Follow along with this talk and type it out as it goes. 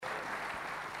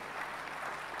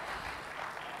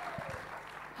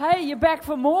Hey, you're back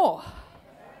for more.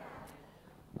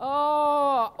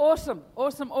 Oh, awesome,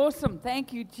 awesome, awesome.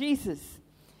 Thank you, Jesus.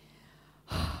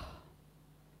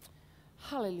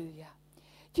 Hallelujah.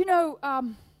 Do you know, are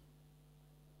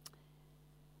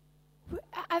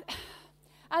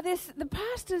there the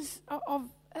pastors are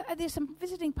there some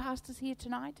visiting pastors here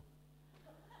tonight?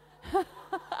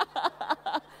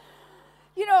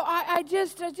 You know, I've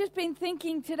just been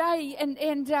thinking today,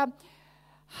 and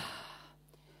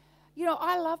you know,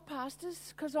 I love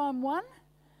pastors because I'm one,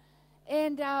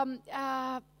 and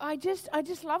I just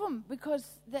love them because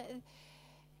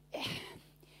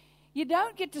you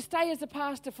don't get to stay as a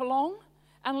pastor for long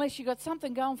unless you got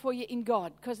something going for you in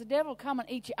God, because the devil will come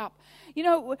and eat you up. You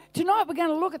know, tonight we're going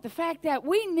to look at the fact that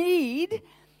we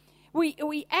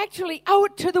actually owe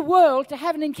it to the world to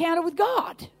have an encounter with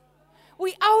God.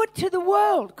 We owe it to the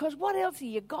world, because what else have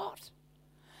you got?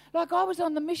 Like, I was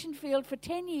on the mission field for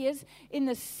 10 years in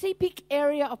the Sepik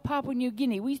area of Papua New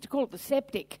Guinea. We used to call it the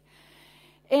septic.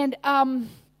 And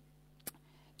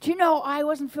do you know, I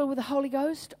wasn't filled with the Holy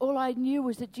Ghost. All I knew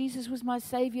was that Jesus was my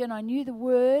Savior, and I knew the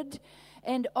Word.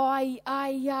 And I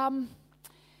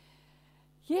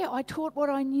taught what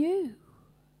I knew.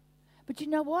 But you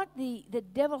know what? The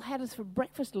devil had us for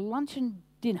breakfast, lunch, and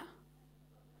dinner.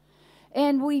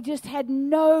 And we just had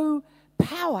no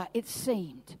power, it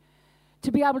seemed,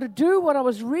 to be able to do what I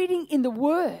was reading in the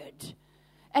Word.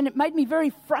 And it made me very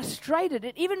frustrated.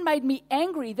 It even made me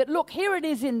angry that, look, here it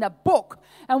is in the book,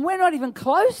 and we're not even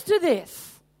close to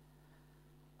this.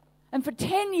 And for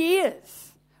 10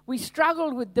 years, we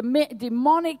struggled with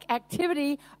demonic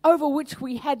activity over which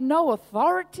we had no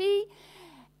authority.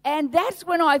 And that's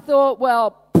when I thought,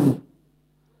 well,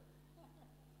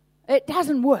 it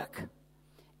doesn't work.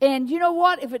 And you know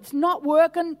what? If it's not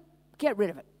working, get rid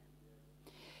of it.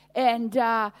 And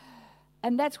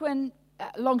that's when,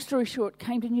 long story short,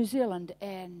 came to New Zealand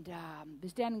and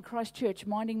was down in Christchurch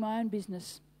minding my own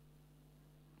business.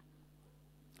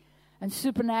 And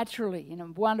supernaturally, in a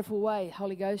wonderful way, the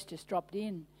Holy Ghost just dropped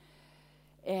in.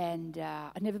 And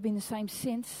I've never been the same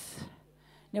since.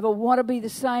 Never want to be the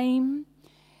same.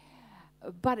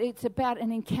 But it's about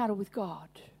an encounter with God.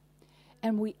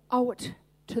 And we owe it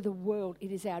to the world.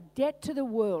 It is our debt to the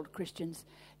world, Christians,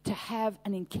 to have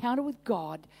an encounter with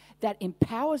God that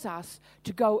empowers us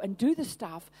to go and do the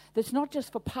stuff that's not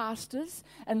just for pastors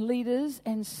and leaders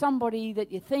and somebody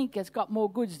that you think has got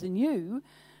more goods than you,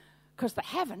 because they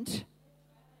haven't,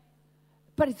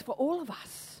 but it's for all of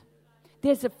us.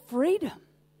 There's a freedom.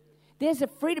 There's a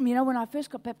freedom. You know, when I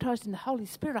first got baptized in the Holy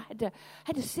Spirit, I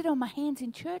had to sit on my hands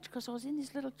in church because I was in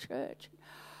this little church.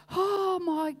 Oh,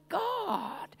 my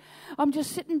God. I'm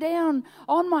just sitting down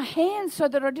on my hands so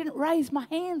that I didn't raise my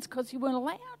hands because you weren't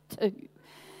allowed to.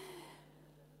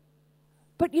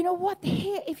 But you know what?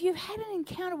 Here, if you've had an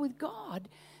encounter with God,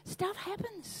 stuff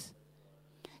happens.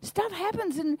 Stuff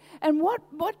happens. And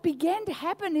what began to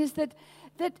happen is that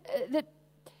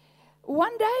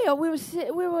one day we were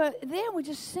there and we were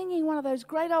just singing one of those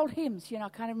great old hymns. You know, I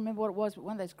can't even remember what it was, but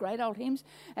one of those great old hymns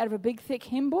out of a big, thick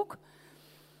hymn book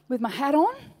with my hat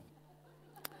on.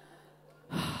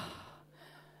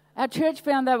 Our church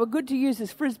found they were good to use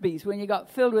as frisbees when you got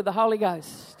filled with the Holy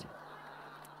Ghost.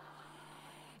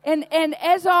 And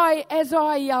as I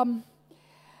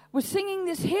was singing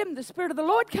this hymn, the Spirit of the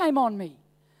Lord came on me.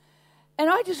 And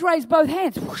I just raised both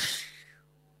hands. Whoosh.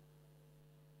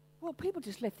 Well, people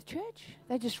just left the church.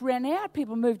 They just ran out.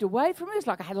 People moved away from me. It was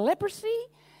like I had leprosy.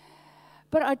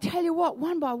 But I tell you what,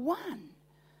 one by one,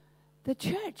 the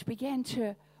church began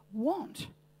to want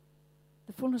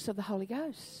the fullness of the Holy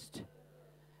Ghost.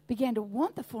 Began to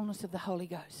want the fullness of the Holy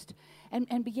Ghost.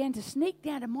 And began to sneak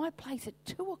down to my place at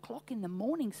 2:00 in the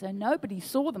morning so nobody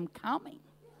saw them coming.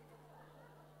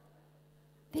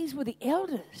 These were the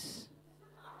elders.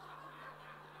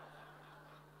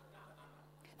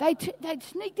 They'd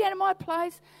sneak down to my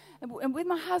place and with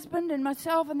my husband and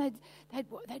myself, and they'd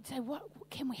say, "What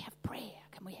can we have prayer?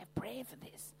 Can we have prayer for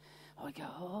this?" I go,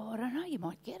 "Oh, I don't know. You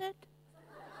might get it.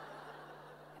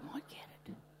 You might get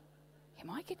it. You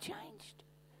might get changed."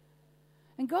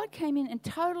 And God came in and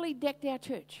totally decked our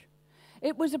church.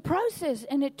 It was a process,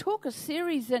 and it took a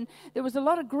series, and there was a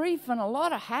lot of grief and a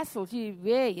lot of hassles.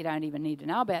 You don't even need to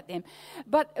know about them.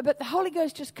 But the Holy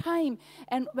Ghost just came,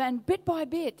 and bit by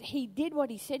bit, He did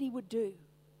what He said He would do.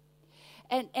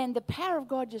 And the power of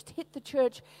God just hit the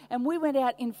church, and we went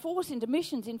out in force into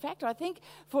missions. In fact, I think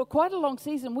for quite a long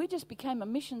season, we just became a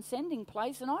mission sending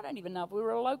place, and I don't even know if we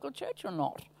were a local church or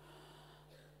not.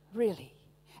 Really.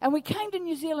 And we came to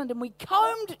New Zealand, and we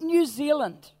combed New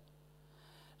Zealand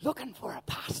looking for a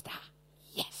pastor.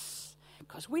 Yes.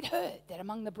 because we'd heard that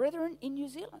among the brethren in New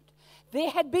Zealand, there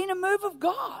had been a move of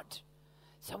God.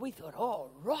 So we thought,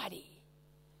 all righty,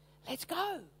 let's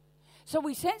go. So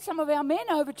we sent some of our men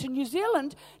over to New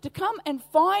Zealand to come and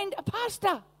find a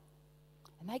pastor.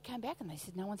 And they came back and they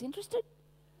said, no one's interested.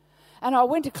 And I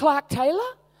went to Clark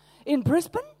Taylor in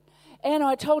Brisbane, and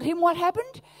I told him what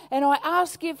happened, and I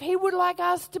asked if he would like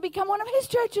us to become one of his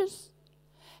churches.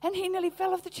 And he nearly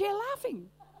fell off the chair laughing.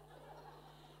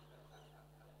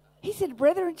 He said,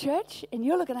 Brethren Church, and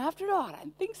you're looking after it? Oh, I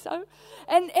don't think so.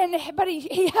 But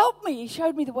he helped me. He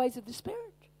showed me the ways of the Spirit.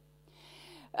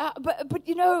 But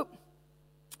you know,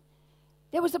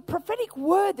 there was a prophetic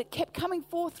word that kept coming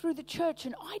forth through the church,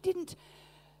 and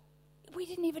we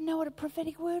didn't even know what a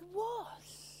prophetic word was.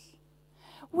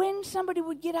 When somebody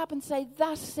would get up and say,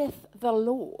 thus saith the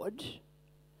Lord,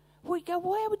 we'd go,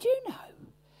 well, how would you know?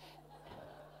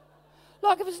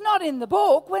 Like, if it's not in the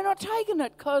book, we're not taking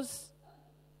it, because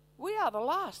we are the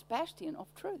last bastion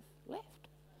of truth left.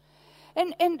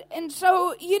 And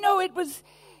so, you know, it was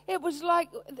like,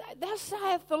 thus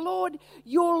saith the Lord,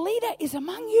 your leader is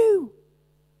among you.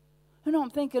 And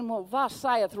I'm thinking, well, thus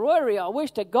saith Rory, I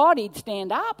wish to God he'd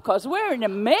stand up, because we're in a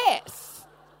mess.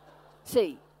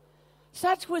 See,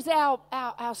 such was our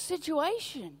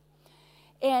situation.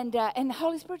 And the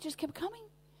Holy Spirit just kept coming.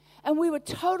 And we were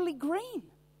totally green.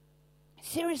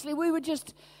 Seriously, we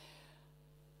didn't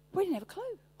have a clue.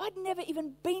 I'd never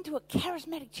even been to a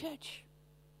charismatic church.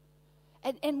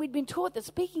 And we'd been taught that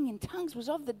speaking in tongues was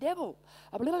of the devil.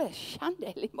 But,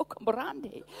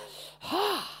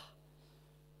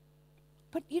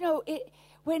 you know,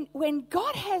 when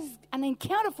God has an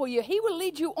encounter for you, he will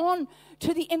lead you on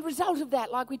to the end result of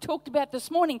that, like we talked about this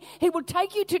morning. He will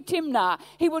take you to Timnah.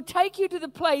 He will take you to the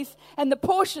place and the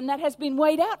portion that has been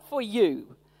weighed out for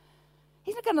you.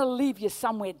 He's not going to leave you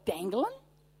somewhere dangling.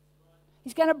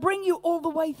 He's going to bring you all the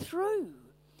way through.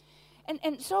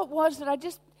 And so it was that I'd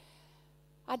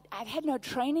had no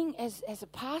training as a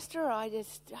pastor. I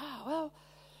just,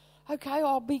 okay,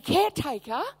 I'll be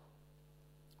caretaker.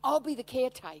 I'll be the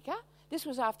caretaker. This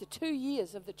was after 2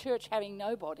 years of the church having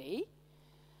nobody.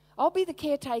 I'll be the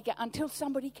caretaker until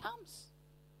somebody comes.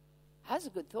 That's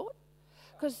a good thought.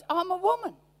 Because I'm a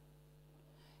woman.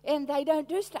 And they don't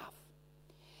do stuff.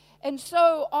 And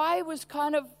so I was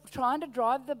kind of trying to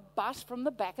drive the thing from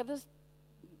the back of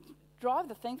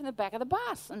the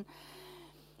bus.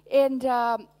 And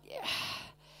the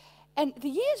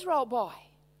years roll by.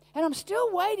 And I'm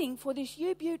still waiting for this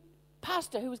U-Butte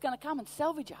pastor who was going to come and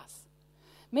salvage us.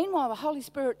 Meanwhile, the Holy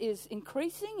Spirit is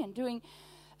increasing and doing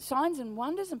signs and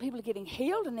wonders, and people are getting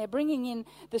healed, and they're bringing in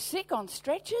the sick on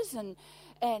stretchers, and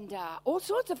all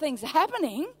sorts of things are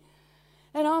happening.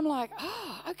 And I'm like,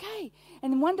 okay.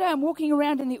 And then one day I'm walking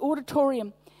around in the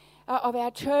auditorium of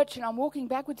our church, and I'm walking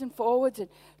backwards and forwards and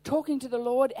talking to the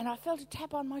Lord, and I felt a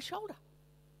tap on my shoulder.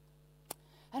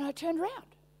 And I turned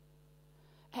around,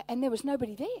 and there was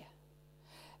nobody there.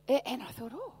 And I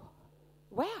thought, oh,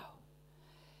 wow.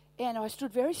 And I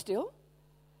stood very still,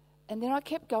 and then I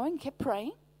kept going, kept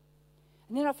praying,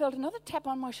 and then I felt another tap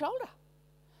on my shoulder.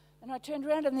 And I turned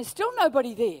around, and there's still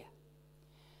nobody there.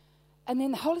 And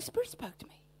then the Holy Spirit spoke to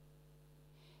me.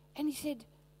 And he said,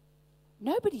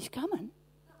 nobody's coming.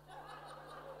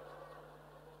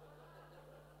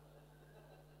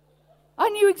 I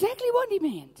knew exactly what he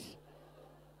meant.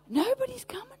 Nobody's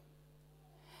coming.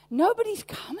 Nobody's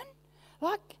coming?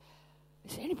 Like,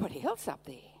 is there anybody else up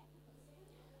there?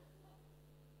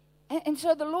 And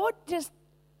so the Lord just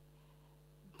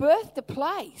birthed a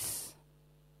place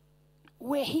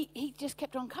where he just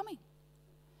kept on coming.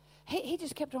 He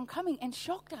just kept on coming and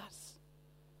shocked us.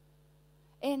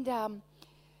 And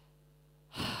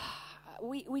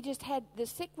we just had the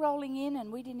sick rolling in,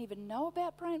 and we didn't even know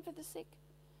about praying for the sick.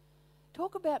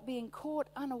 Talk about being caught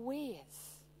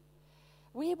unawares.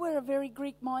 We were a very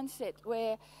Greek mindset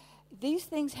where these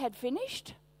things had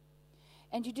finished,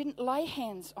 and you didn't lay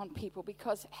hands on people,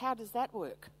 because how does that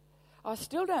work? I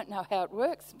still don't know how it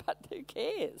works, but who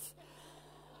cares?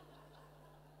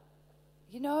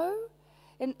 You know?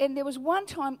 And there was one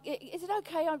time, is it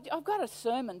okay? I've got a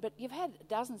sermon, but you've had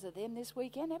dozens of them this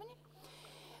weekend, haven't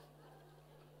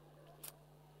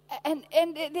you?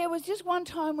 And there was just one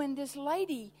time when this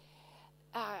lady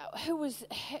who was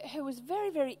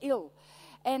very, very ill,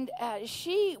 and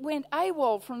she went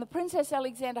AWOL from the Princess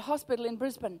Alexandra Hospital in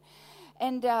Brisbane,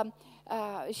 and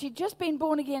she'd just been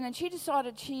born again, and she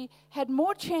decided she had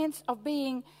more chance of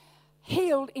being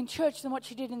healed in church than what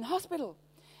she did in the hospital.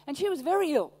 And she was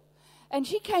very ill. And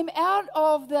she came out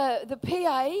of the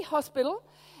PA hospital,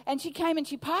 and she came and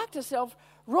she parked herself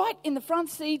right in the front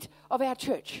seat of our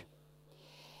church.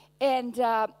 And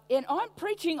I'm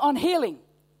preaching on healing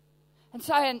and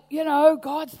saying,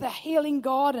 God's the healing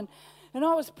God. And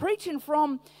I was preaching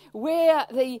from where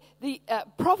the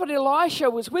prophet Elisha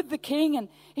was with the king, and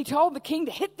he told the king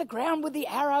to hit the ground with the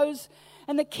arrows.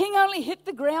 And the king only hit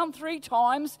the ground 3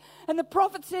 times. And the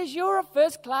prophet says, you're a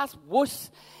first-class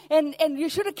wuss. And you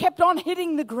should have kept on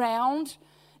hitting the ground.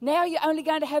 Now you're only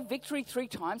going to have victory 3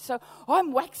 times. So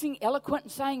I'm waxing eloquent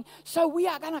and saying, so we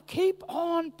are going to keep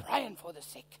on praying for the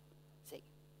sick. See,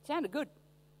 sounded good.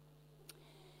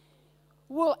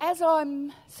 Well, as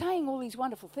I'm saying all these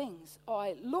wonderful things,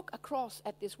 I look across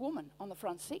at this woman on the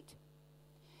front seat.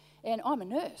 And I'm a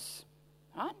nurse,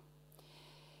 right?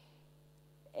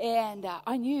 And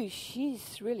I knew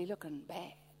she's really looking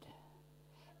bad.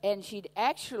 And she'd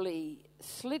actually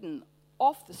slidden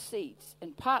off the seats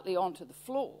and partly onto the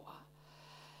floor.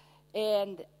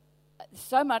 And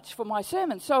so much for my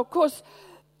sermon. So, of course,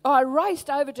 I raced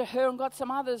over to her and got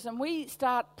some others, and we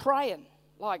start praying,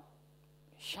 like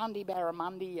Shundi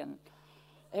Barramundi and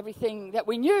everything that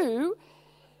we knew.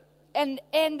 And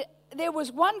there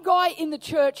was one guy in the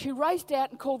church who raced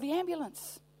out and called the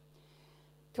ambulance.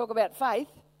 Talk about faith.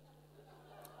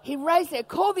 He raced out,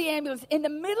 called the ambulance in the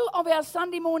middle of our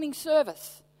Sunday morning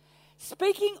service,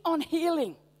 speaking on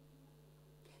healing.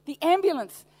 The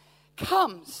ambulance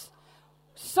comes,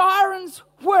 sirens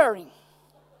whirring,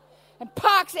 and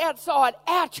parks outside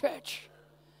our church.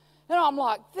 And I'm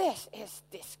like, this is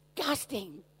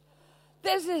disgusting.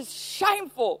 This is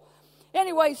shameful.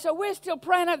 Anyway, so we're still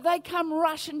praying. They come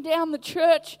rushing down the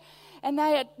church, and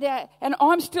and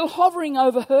I'm still hovering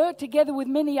over her together with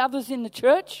many others in the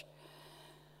church.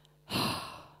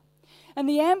 And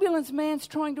the ambulance man's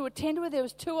trying to attend to her. There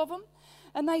was 2 of them.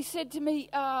 And they said to me,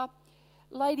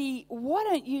 lady, why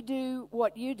don't you do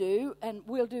what you do and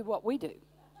we'll do what we do?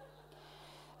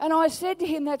 And I said to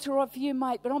him, that's all right for you,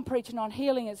 mate, but I'm preaching on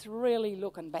healing. It's really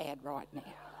looking bad right now.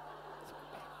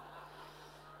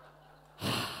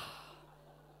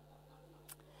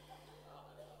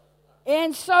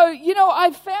 And so,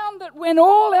 I found that when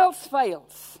all else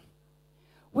fails,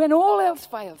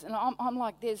 and I'm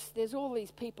like, there's all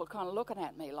these people kind of looking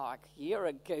at me like, you're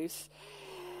a goose.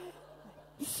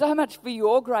 So much for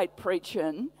your great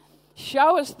preaching.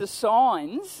 Show us the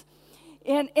signs.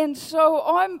 And so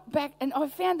I'm back, and I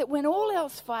found that when all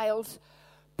else fails,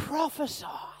 prophesy.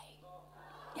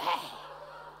 Yeah.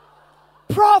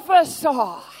 Prophesy.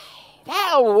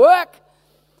 That'll work.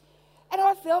 And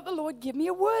I felt the Lord give me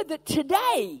a word that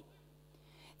today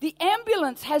the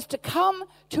ambulance has to come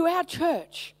to our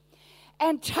church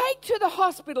and take to the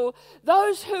hospital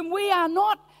those whom we are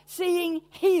not seeing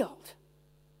healed.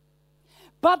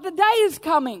 But the day is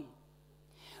coming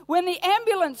when the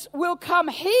ambulance will come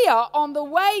here on the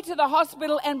way to the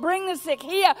hospital and bring the sick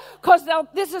here, because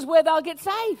this is where they'll get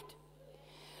saved.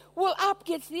 Well, up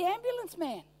gets the ambulance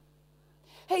man.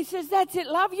 He says, that's it,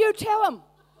 love, you tell him.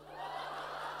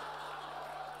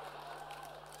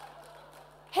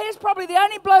 He's probably the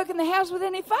only bloke in the house with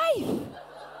any faith.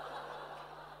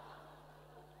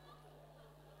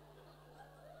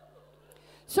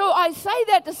 So I say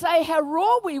that to say how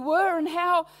raw we were and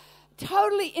how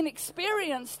totally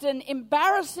inexperienced and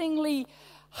embarrassingly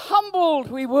humbled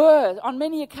we were on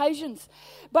many occasions.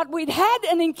 But we'd had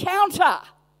an encounter.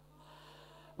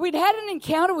 We'd had an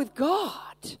encounter with God.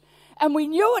 And we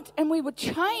knew it, and we were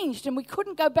changed, and we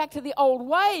couldn't go back to the old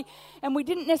way, and we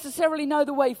didn't necessarily know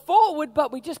the way forward,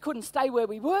 but we just couldn't stay where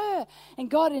we were. And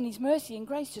God in his mercy and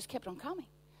grace just kept on coming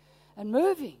and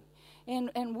moving.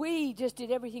 And we just did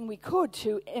everything we could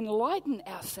to enlighten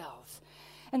ourselves.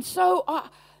 And so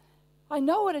I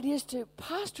know what it is to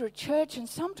pastor a church and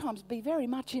sometimes be very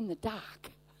much in the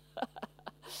dark.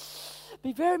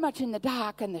 Be very much in the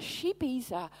dark, and the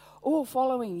sheepies are all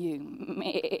following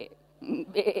you.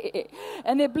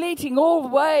 And they're bleating all the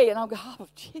way, and I'll go, oh,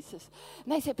 Jesus.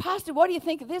 And they say, Pastor, what do you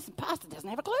think of this? And Pastor doesn't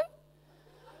have a clue.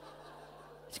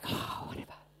 It's like, oh,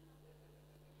 whatever.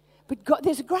 But God,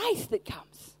 there's a grace that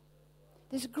comes.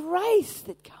 There's a grace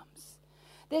that comes.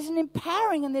 There's an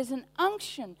empowering and there's an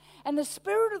unction. And the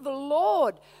Spirit of the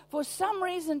Lord, for some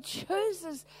reason,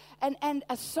 chooses and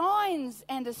assigns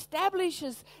and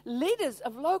establishes leaders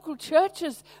of local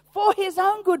churches for his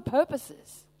own good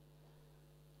purposes.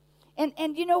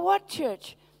 And you know what,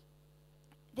 church?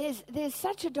 There's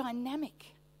such a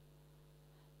dynamic.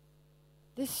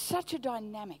 There's such a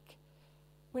dynamic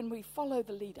when we follow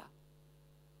the leader.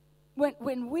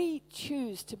 When we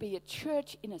choose to be a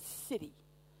church in a city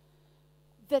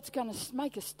that's going to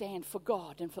make a stand for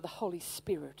God and for the Holy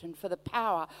Spirit and for the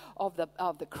power of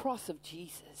the cross of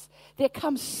Jesus, there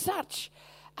comes such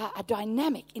a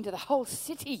dynamic into the whole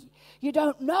city. You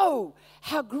don't know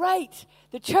how great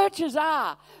the churches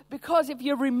are, because if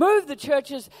you remove the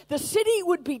churches, the city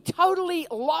would be totally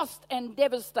lost and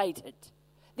devastated.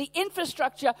 The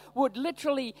infrastructure would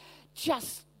literally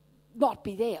just not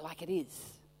be there like it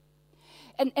is.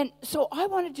 And so I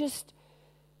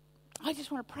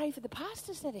just want to pray for the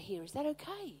pastors that are here. Is that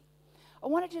okay?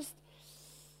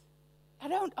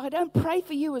 I don't pray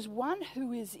for you as one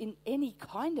who is in any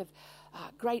kind of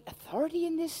great authority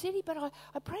in this city, but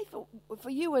I pray for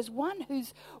you as one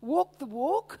who's walked the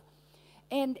walk,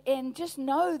 and just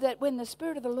know that when the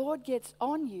Spirit of the Lord gets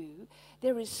on you,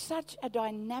 there is such a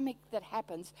dynamic that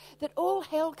happens that all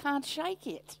hell can't shake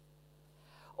it.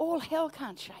 All hell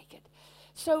can't shake it.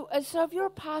 So if you're a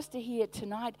pastor here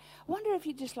tonight, I wonder if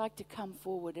you'd just like to come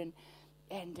forward and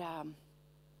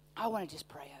I want to just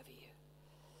pray over you.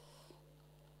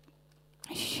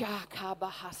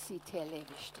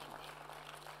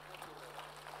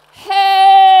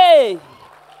 Hey!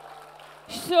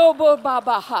 Sobo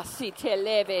baba hasi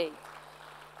televe.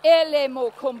 Ele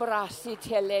mo kumbrasi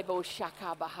televo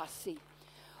shakabahasi.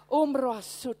 Umbra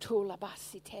sutula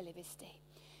basi televiste.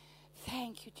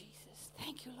 Thank you, Jesus.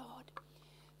 Thank you, Lord.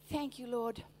 Thank you,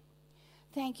 Lord.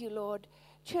 Thank you, Lord.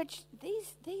 Church,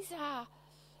 these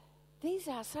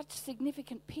are such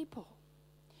significant people.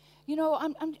 You know,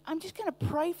 I'm just going to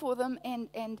pray for them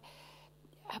and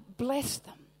bless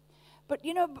them. But,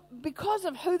 you know, because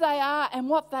of who they are and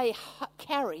what they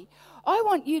carry, I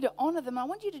want you to honor them. I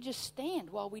want you to just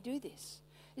stand while we do this.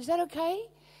 Is that okay?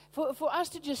 For us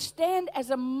to just stand as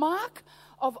a mark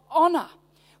of honor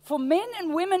for men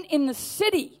and women in the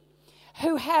city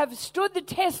who have stood the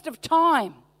test of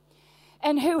time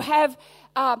and who have,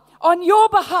 on your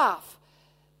behalf,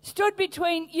 stood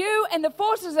between you and the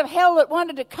forces of hell that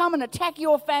wanted to come and attack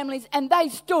your families, and they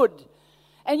stood.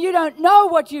 And you don't know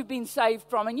what you've been saved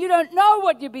from, and you don't know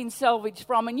what you've been salvaged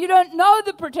from, and you don't know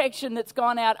the protection that's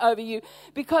gone out over you,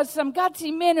 because some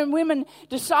gutsy men and women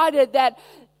decided that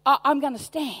I'm going to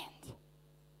stand.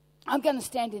 I'm going to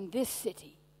stand in this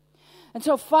city. And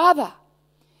so, Father,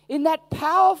 in that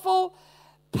powerful,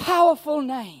 powerful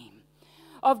name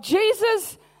of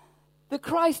Jesus, the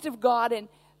Christ of God, and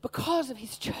because of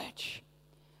his church,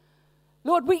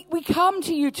 Lord, we come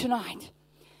to you tonight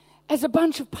as a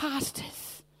bunch of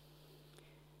pastors.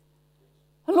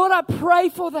 And Lord, I pray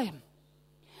for them.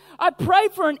 I pray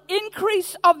for an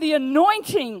increase of the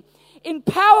anointing in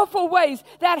powerful ways,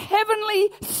 that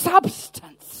heavenly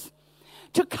substance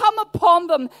to come upon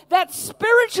them, that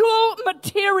spiritual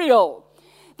material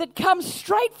that comes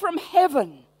straight from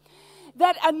heaven,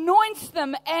 that anoints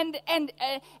them and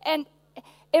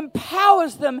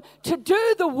empowers them to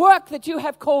do the work that you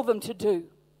have called them to do.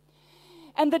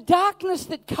 And the darkness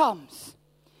that comes,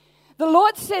 the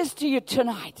Lord says to you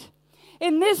tonight,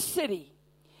 in this city,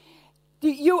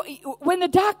 when the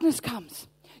darkness comes,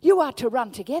 you are to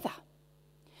run together.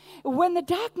 When the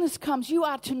darkness comes, you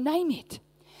are to name it.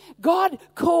 God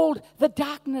called the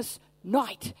darkness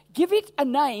night. Give it a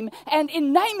name, and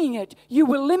in naming it, you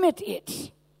will limit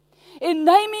it. In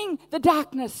naming the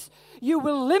darkness, you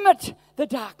will limit the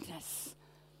darkness.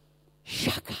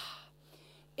 Shaka.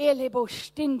 Elebo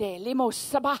stinde, limo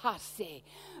sabahase,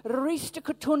 rista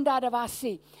kutunda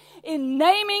davasi. In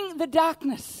naming the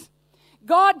darkness,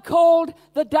 God called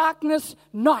the darkness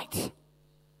night.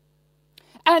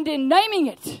 And in naming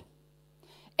it,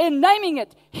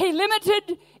 he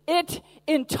limited it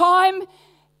in time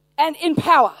and in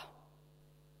power.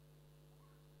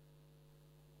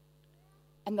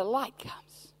 And the light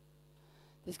comes.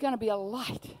 There's going to be a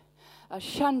light, a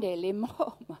shande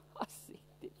limo mahasi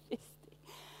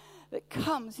that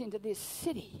comes into this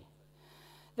city.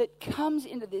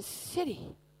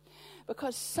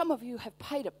 Because some of you have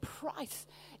paid a price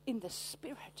in the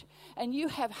Spirit, and you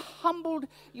have humbled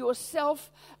yourself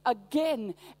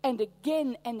again and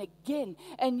again and again,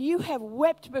 and you have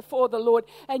wept before the Lord,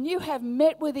 and you have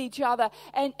met with each other,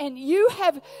 and you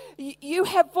have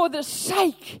for the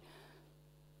sake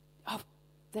of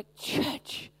the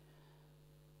church.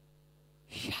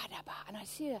 And I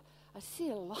see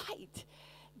a light.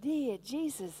 Dear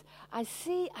Jesus, I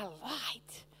see a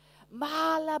light.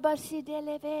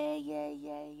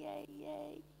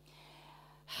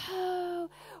 Oh,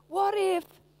 what if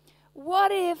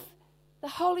the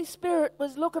Holy Spirit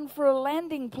was looking for a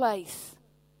landing place?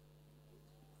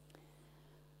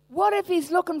 What if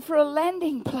he's looking for a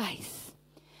landing place?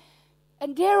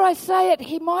 And dare I say it,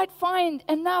 he might find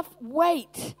enough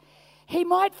weight. He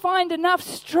might find enough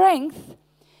strength.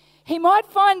 He might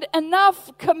find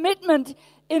enough commitment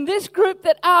in this group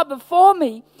that are before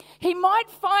me. He might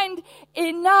find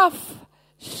enough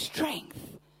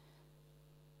strength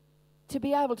to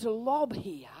be able to lob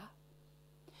here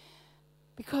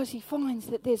because he finds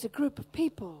that there's a group of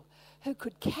people who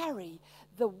could carry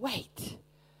the weight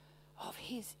of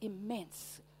his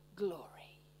immense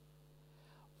glory.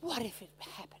 What if it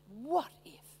happened? What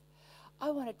if?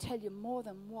 I want to tell you more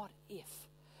than what if.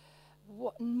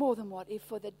 More than what if,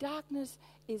 for the darkness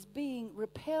is being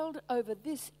repelled over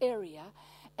this area,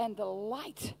 and the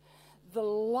light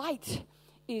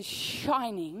is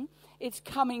shining. It's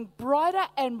coming brighter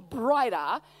and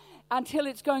brighter until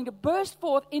it's going to burst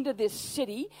forth into this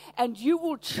city, and you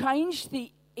will change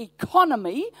the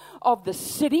economy of the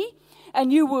city,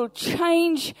 and you will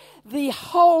change the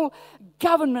whole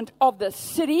government of the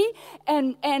city,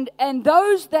 and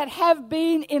those that have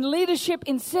been in leadership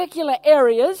in secular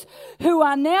areas who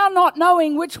are now not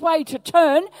knowing which way to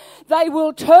turn, they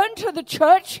will turn to the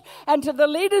church and to the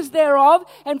leaders thereof,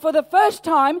 and for the first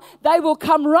time they will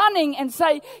come running and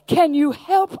say, "Can you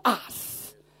help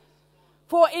us?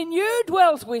 For in you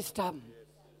dwells wisdom,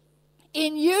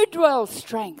 in you dwells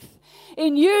strength,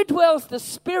 in you dwells the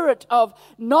spirit of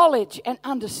knowledge and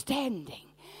understanding.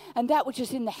 And that which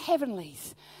is in the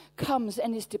heavenlies comes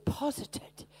and is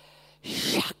deposited."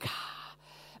 Shaka.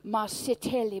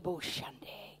 Masetelebo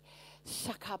shande.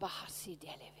 Sakabahasi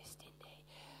delevestinde.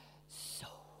 So.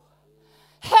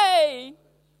 Hey.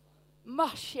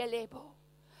 Mashelebo.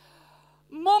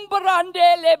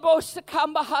 Mumbrande lebo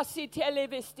sakambahasi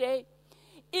televeste.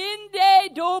 Inde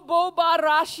dobo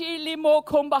barashi limo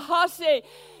kumbahase.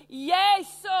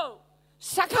 Yeso.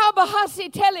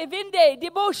 Sakabahasi televinde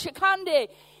debo shakande.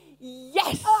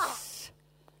 Yes.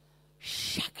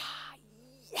 Shaka.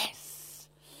 Yes.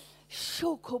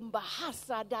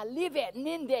 Shokumbahasa da live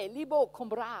ninde libo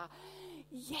kumbra.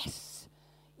 Yes.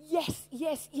 Yes,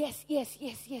 yes, yes, yes,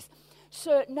 yes, yes.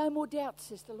 Sir, no more doubts,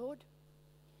 says the Lord.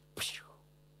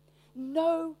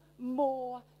 No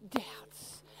more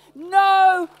doubts.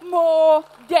 No more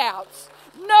doubts.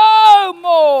 No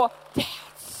more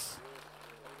doubts.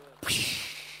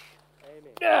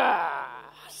 Amen.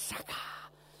 Saka.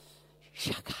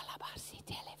 Shakalabasi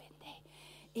televende.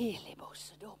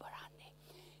 Elebosadobarande.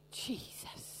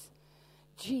 Jesus.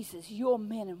 Jesus, your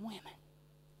men and women.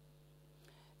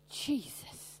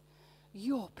 Jesus,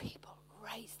 your people.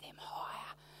 Raise them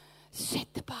higher.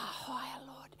 Set the bar higher,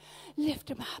 Lord. Lift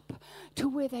them up to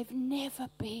where they've never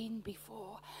been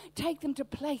before. Take them to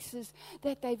places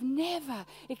that they've never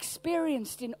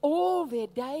experienced in all their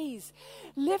days.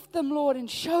 Lift them, Lord, and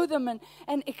show them and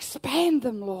expand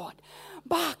them, Lord.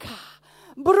 Baka.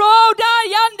 Broda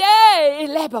yande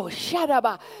lebo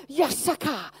shadaba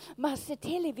yasaka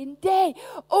maseteli vinde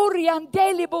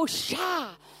oriandeli bo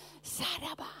sha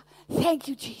sadaba. Thank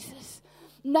you, Jesus.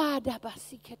 Nada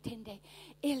basikatende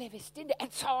elevestinde,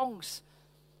 and songs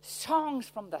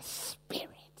from the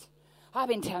Spirit. I've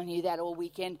been telling you that all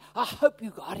weekend. I hope you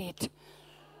got it.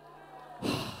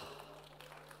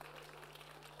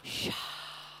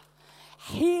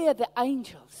 Hear the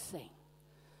angels sing.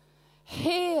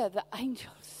 Hear the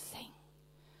angels sing.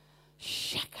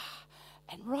 Shaka.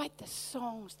 And write the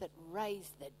songs that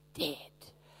raise the dead.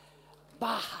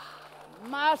 Baha.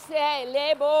 Mase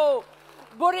lebo.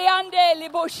 Buriande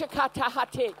lebo shakata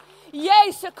hate.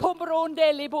 Yes,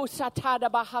 kombronde lebo satada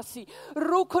bahasi.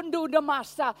 Rukundu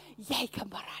namasa.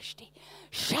 Yekambarashti.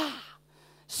 Sha.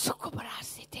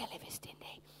 Sukubarasi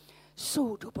televestinde.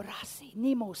 Sudubarasi.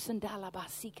 Nimo sandala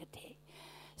basikate.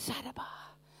 Sadaba.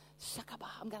 Sakaba.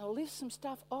 I'm going to lift some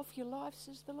stuff off your life,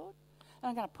 says the Lord. And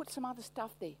I'm going to put some other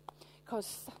stuff there.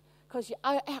 Because you've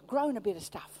outgrown a bit of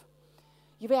stuff.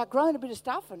 You've outgrown a bit of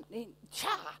stuff, and you're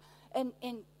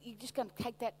just going to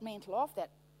take that mantle off. I'm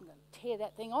going to tear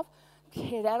that thing off,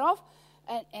 tear that off,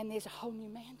 and there's a whole new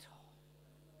mantle.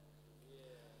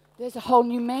 There's a whole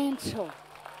new mantle.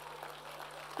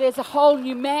 There's a whole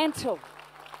new mantle.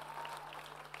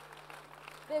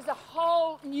 There's a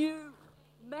whole new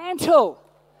mantle.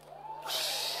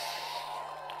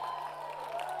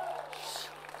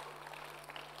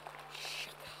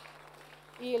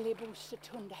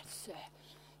 Sir,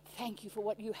 thank you for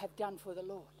what you have done for the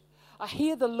Lord. I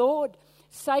hear the Lord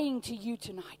saying to you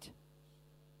tonight,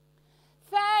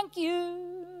 thank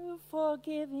you for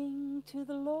giving to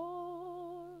the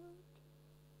Lord.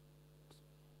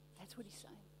 That's what he's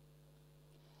saying.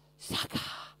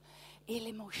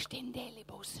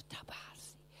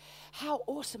 How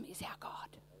awesome is our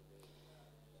God.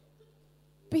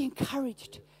 Be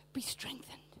encouraged. Be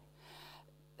strengthened.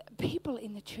 People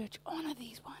in the church, honor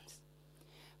these ones.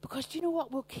 Because do you know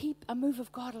what will keep a move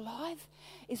of God alive?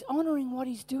 Is honoring what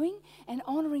he's doing and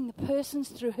honoring the persons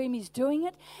through whom he's doing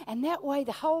it. And that way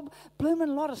the whole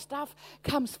blooming lot of stuff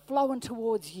comes flowing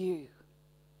towards you.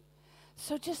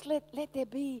 So just let there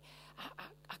be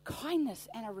a kindness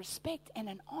and a respect and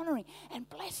an honoring, and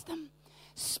bless them,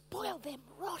 spoil them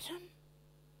rotten.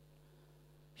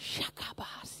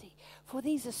 Shakabahasi. For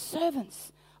these are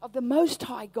servants of the Most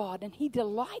High God, and He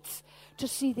delights to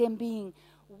see them being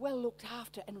well looked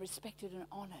after and respected and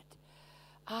honored.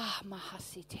 Ah,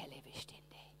 mahasi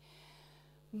televishtinde.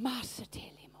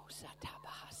 Masatele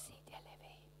mosatabahasi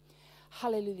deleve.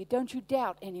 Hallelujah. Don't you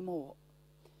doubt anymore.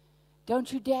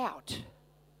 Don't you doubt.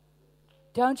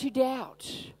 Don't you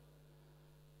doubt.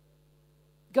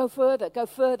 Go further, go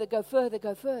further, go further,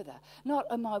 go further. Not,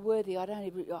 am I worthy? I don't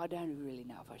even really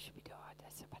know if I should be doing it.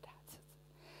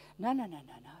 No.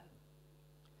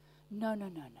 No.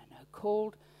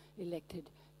 Called, elected,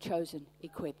 chosen,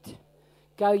 equipped.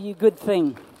 Go, you good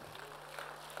thing.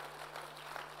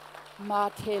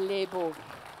 Matelebo.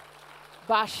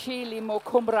 Bashili mo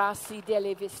kumbrasi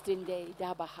delevistinde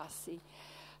dabahasi.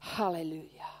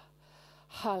 Hallelujah.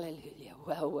 Hallelujah.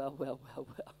 Well.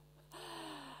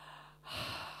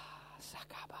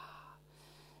 Sakaba.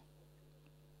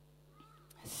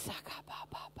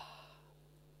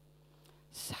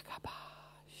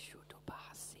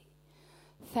 Shutubasi.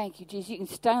 Thank you, Jesus. You can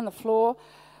stay on the floor.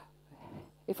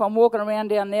 If I'm walking around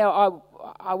down there,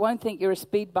 I won't think you're a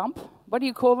speed bump. What do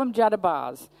you call them?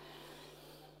 Jadabars.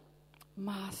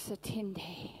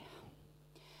 Masatinde.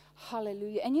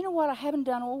 Hallelujah. And you know what I haven't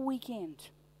done all weekend?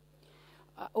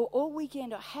 All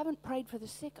weekend I haven't prayed for the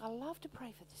sick. I love to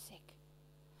pray for the sick.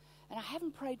 And I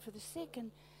haven't prayed for the sick.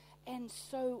 And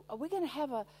so we're going to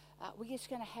have we're just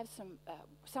going to have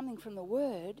something from the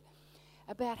Word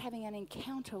about having an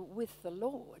encounter with the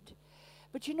Lord.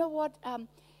 But you know what?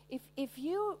 If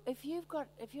you're a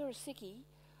sickie,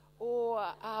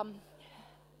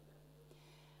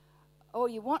 or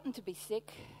you're wanting to be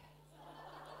sick,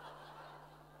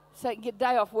 so you can get a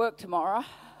day off work tomorrow.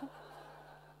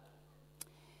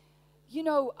 You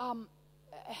know,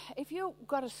 if you've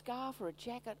got a scarf or a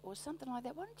jacket or something like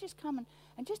that, why don't you just come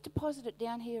and just deposit it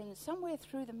down here, and somewhere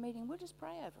through the meeting we'll just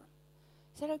pray over them.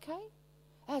 Is that okay?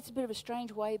 It's a bit of a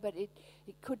strange way, but it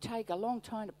could take a long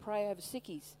time to pray over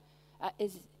sickies.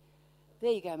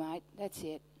 There you go, mate. That's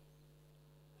it.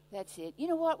 You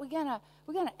know what? We're gonna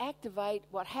activate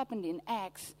what happened in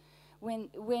Acts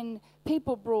when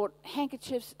people brought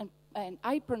handkerchiefs and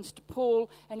aprons to Paul,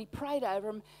 and he prayed over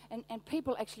them, and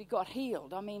people actually got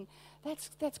healed. I mean,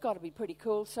 that's got to be pretty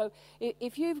cool. So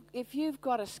if you've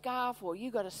got a scarf, or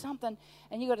you got something,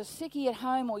 and you got a sickie at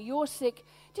home, or you're sick,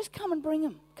 just come and bring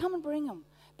them.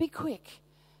 Be quick.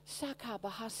 Saka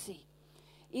bahasi,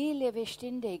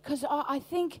 ileveshtinde, because I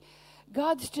think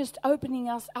God's just opening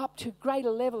us up to greater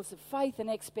levels of faith and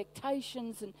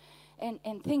expectations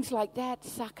and things like that.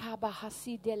 Saka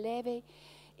bahasi deleve.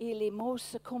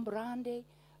 Ilimosa kumbrande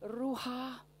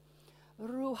ruha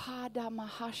da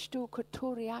mahashtu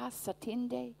kuturia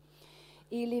satinde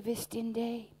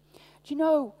ilivistinde. Do you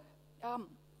know,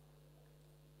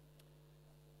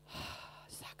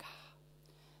 Saka?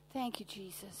 Thank you,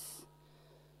 Jesus.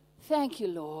 Thank you,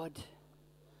 Lord.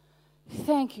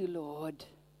 Thank you, Lord.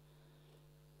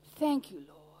 Thank you,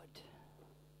 Lord.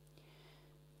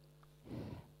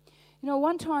 You know,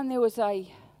 one time there was a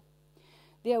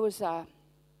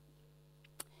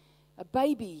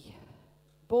baby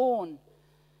born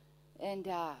and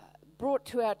brought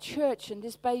to our church, and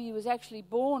this baby was actually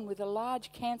born with a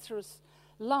large cancerous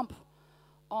lump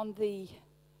on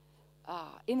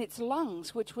in its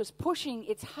lungs, which was pushing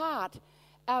its heart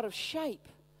out of shape.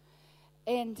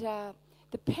 And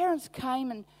the parents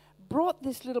came and brought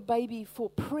this little baby for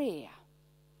prayer.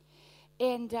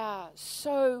 And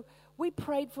so we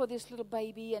prayed for this little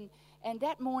baby, and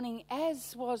that morning,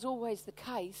 as was always the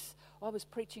case, I was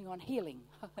preaching on healing.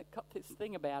 I got this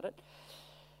thing about it.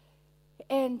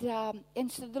 And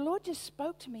so the Lord just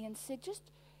spoke to me and said,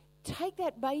 just take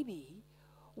that baby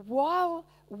while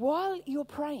you're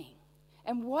praying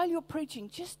and while you're preaching,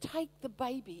 just take the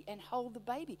baby and hold the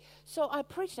baby. So I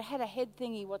preached. I had a head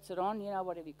thingy, what's it on,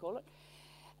 whatever you call it.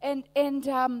 And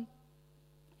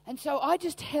so I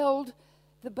just held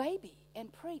the baby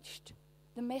and preached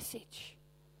the message.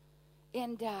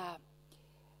 And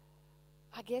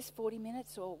I guess 40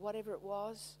 minutes or whatever it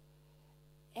was.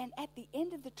 And at the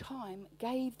end of the time,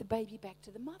 gave the baby back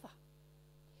to the mother.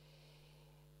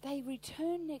 They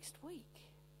returned next week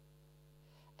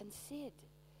and said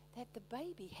that the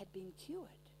baby had been cured.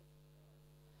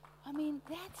 I mean,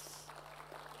 that's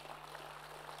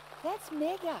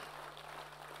mega.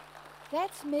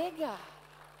 That's mega.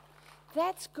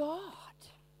 That's God.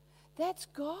 That's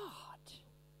God.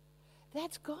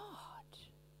 That's God.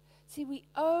 See, we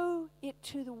owe it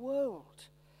to the world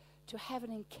to have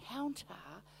an encounter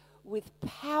with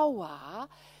power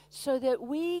so that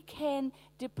we can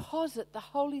deposit the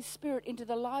Holy Spirit into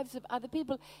the lives of other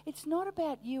people. It's not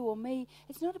about you or me.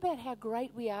 It's not about how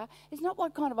great we are. It's not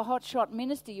what kind of a hotshot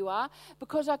minister you are,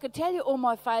 because I could tell you all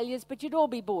my failures, but you'd all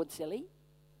be bored silly.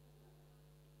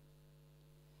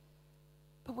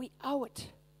 But we owe it.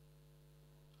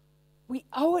 We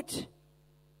owe it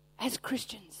as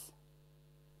Christians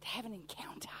to have an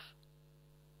encounter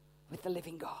with the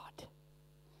living God.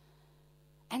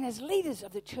 And as leaders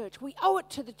of the church, we owe it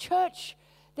to the church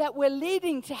that we're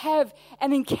leading to have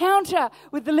an encounter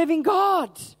with the living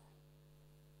God.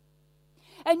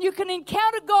 And you can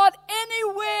encounter God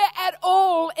anywhere at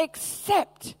all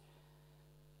except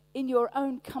in your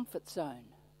own comfort zone.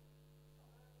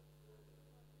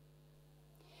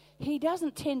 He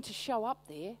doesn't tend to show up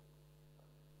there.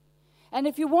 And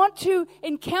if you want to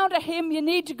encounter him, you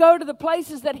need to go to the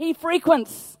places that he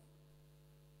frequents.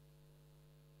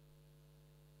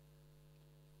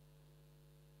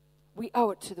 We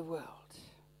owe it to the world.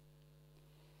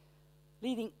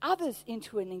 Leading others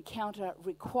into an encounter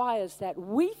requires that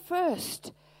we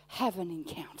first have an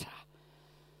encounter.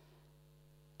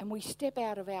 And we step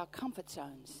out of our comfort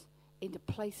zones into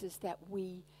places that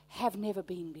we have never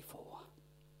been before.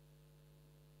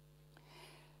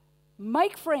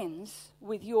 Make friends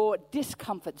with your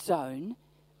discomfort zone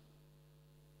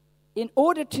in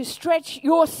order to stretch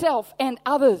yourself and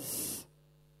others.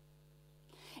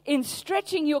 In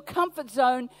stretching your comfort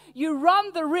zone, you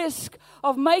run the risk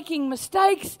of making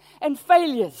mistakes and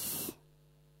failures.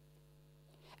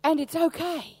 And it's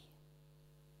okay.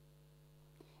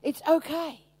 It's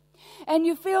okay. And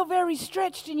you feel very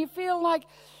stretched, and you feel like,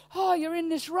 oh, you're in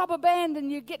this rubber band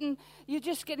and you're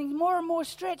just getting more and more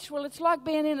stretched. Well, it's like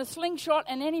being in a slingshot,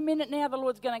 and any minute now the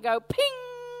Lord's going to go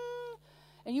ping,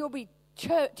 and you'll be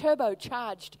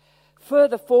turbocharged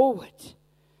further forward.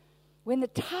 When the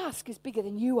task is bigger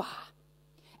than you are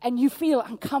and you feel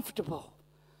uncomfortable,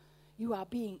 you are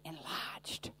being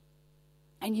enlarged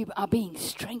and you are being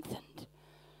strengthened,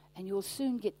 and you'll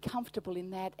soon get comfortable in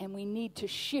that. And we need to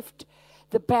shift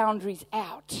the boundaries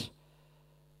out.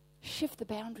 Shift the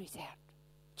boundaries out.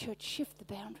 Church, shift the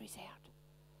boundaries out.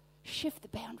 Shift the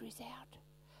boundaries out.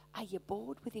 Are you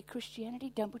bored with your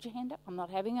Christianity? Don't put your hand up. I'm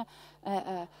not having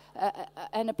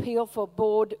an appeal for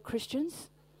bored Christians.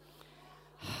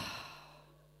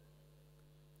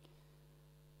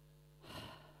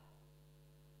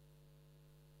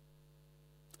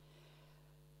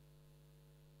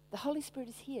 The Holy Spirit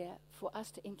is here for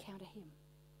us to encounter him.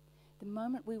 The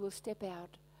moment we will step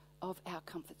out of our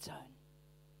comfort zone.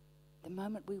 The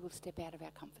moment we will step out of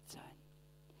our comfort zone.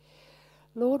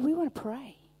 Lord, we want to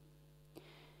pray.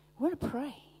 We want to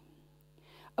pray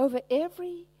over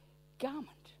every garment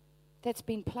that's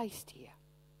been placed here.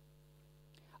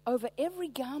 Over every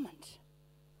garment.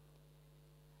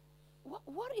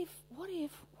 What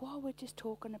if while we're just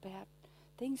talking about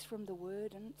things from the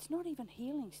Word, and it's not even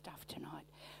healing stuff tonight,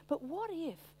 but what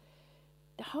if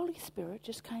the Holy Spirit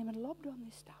just came and lobbed on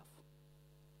this stuff,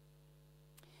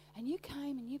 and you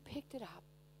came and you picked it up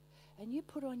and you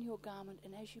put on your garment,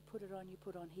 and as you put it on, you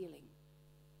put on healing?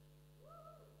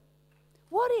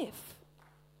 What if?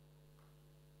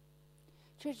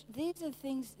 Church, these are the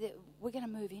things that we're going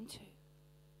to move into.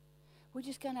 We're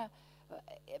just going to,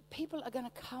 people are going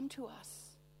to come to us.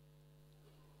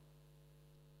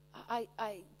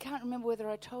 I can't remember whether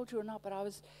I told you or not, but I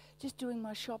was just doing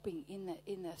my shopping in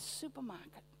the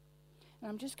supermarket. And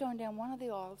I'm just going down one of the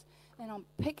aisles, and I'm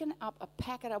picking up a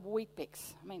packet of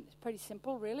Weet-Bix. I mean, it's pretty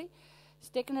simple, really.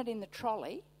 Sticking it in the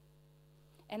trolley.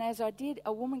 And as I did,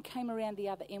 a woman came around the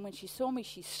other end. When she saw me,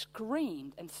 she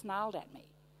screamed and snarled at me.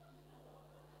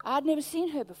 I'd never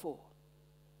seen her before.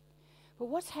 But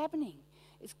what's happening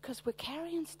is because we're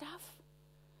carrying stuff,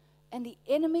 and the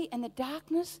enemy and the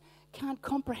darkness can't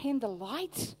comprehend the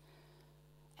light.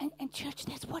 And church,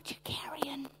 that's what you're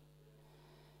carrying.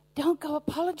 Don't go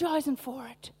apologizing for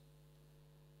it.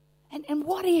 And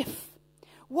what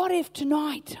if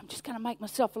tonight, I'm just going to make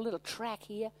myself a little track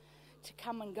here to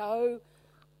come and go.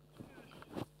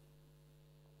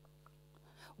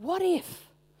 What if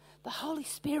the Holy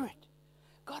Spirit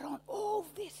got on all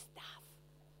this stuff?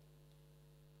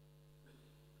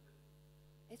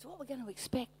 It's what we're going to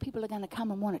expect. People are going to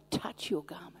come and want to touch your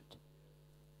garment.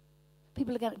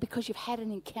 People are going to, because you've had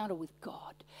an encounter with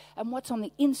God. And what's on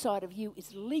the inside of you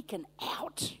is leaking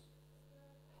out.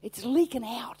 It's leaking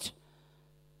out.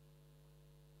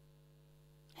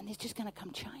 And there's just going to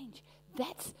come change.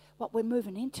 That's what we're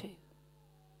moving into.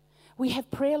 We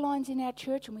have prayer lines in our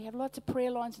church, and we have lots of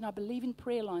prayer lines, and I believe in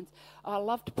prayer lines. I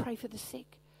love to pray for the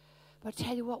sick. But I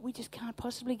tell you what, we just can't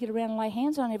possibly get around and lay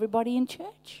hands on everybody in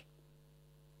church.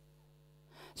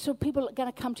 So people are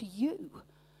going to come to you.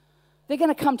 They're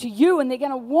going to come to you and they're going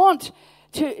to want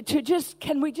to just,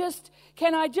 can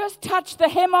I just touch the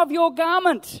hem of your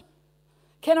garment?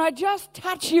 Can I just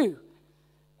touch you?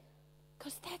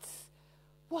 Because that's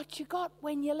what you got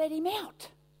when you let him out.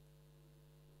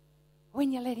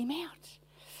 When you let him out.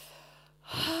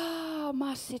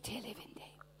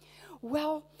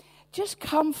 Well, just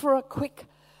come for a quick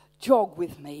jog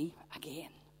with me again.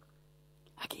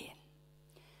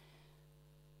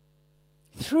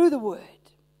 Through the Word,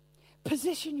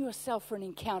 position yourself for an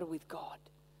encounter with God.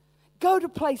 Go to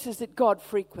places that God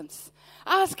frequents.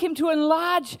 Ask him to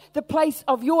enlarge the place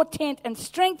of your tent and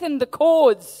strengthen the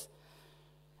cords.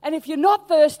 And if you're not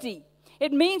thirsty,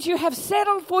 it means you have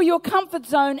settled for your comfort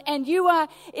zone and you are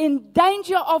in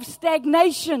danger of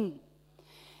stagnation.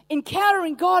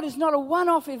 Encountering God is not a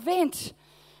one-off event,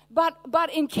 but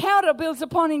encounter builds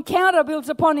upon encounter, builds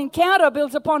upon encounter,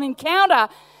 builds upon encounter.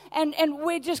 And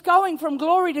we're just going from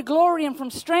glory to glory and from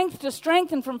strength to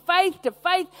strength and from faith to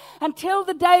faith until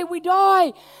the day we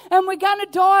die. And we're going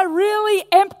to die really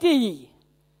empty.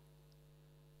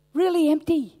 Really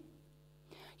empty.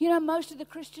 You know, most of the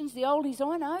Christians, the oldies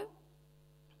I know,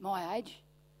 my age,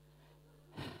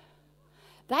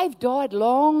 they've died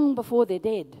long before they're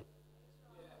dead.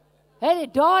 They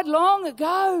died long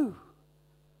ago.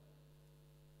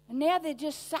 And now they're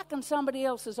just sucking somebody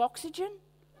else's oxygen.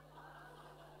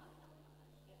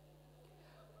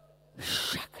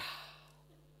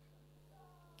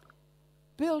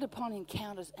 Build upon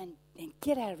encounters and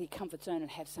get out of your comfort zone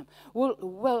and have some.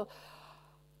 Well,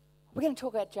 we're going to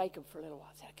talk about Jacob for a little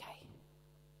while. Is that okay?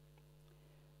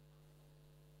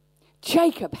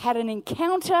 Jacob had an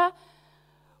encounter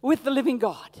with the living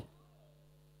God.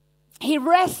 He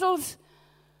wrestles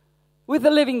with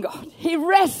the living God. He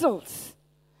wrestles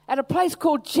at a place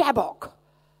called Jabbok.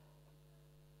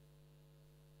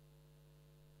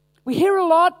 We hear a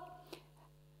lot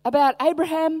about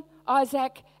Abraham,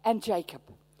 Isaac, and Jacob.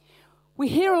 We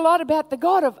hear a lot about the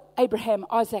God of Abraham,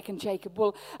 Isaac, and Jacob.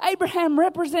 Well, Abraham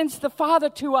represents the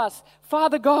Father to us,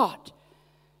 Father God.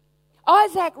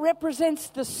 Isaac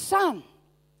represents the Son.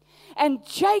 And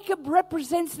Jacob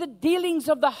represents the dealings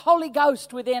of the Holy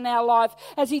Ghost within our life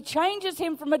as he changes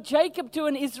him from a Jacob to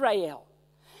an Israel.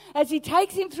 As he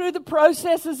takes him through the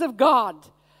processes of God.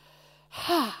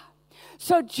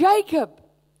 So Jacob,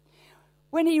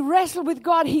 when he wrestled with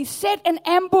God, he set an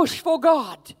ambush for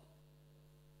God.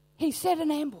 He set an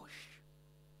ambush.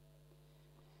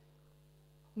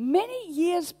 Many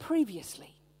years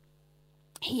previously,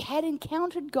 he had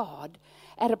encountered God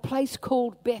at a place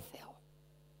called Bethel.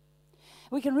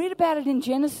 We can read about it in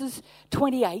Genesis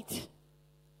 28.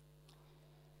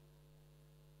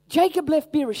 Jacob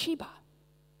left Beersheba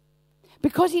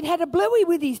because he'd had a bluey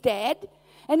with his dad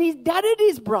and he dudded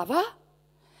his brother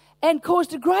and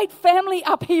caused a great family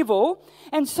upheaval.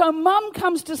 And so Mum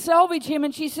comes to salvage him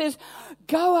and she says,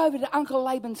 go over to Uncle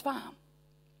Laban's farm.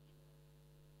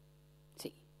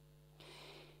 See.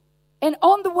 And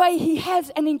on the way he has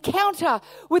an encounter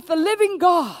with the living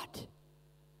God.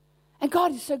 And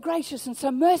God is so gracious and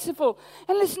so merciful.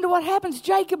 And listen to what happens.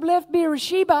 Jacob left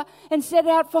Beersheba and set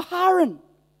out for Haran.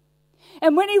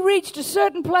 And when he reached a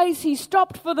certain place, he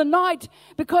stopped for the night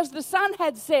because the sun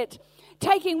had set.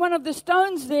 Taking one of the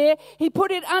stones there, he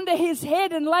put it under his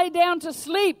head and lay down to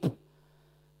sleep.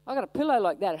 I got a pillow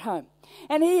like that at home.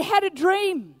 And he had a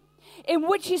dream in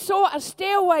which he saw a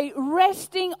stairway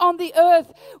resting on the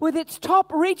earth with its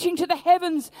top reaching to the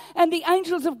heavens, and the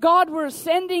angels of God were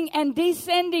ascending and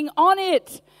descending on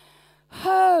it.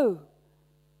 Oh,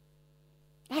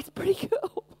 that's pretty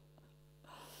cool.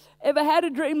 Ever had a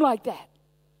dream like that?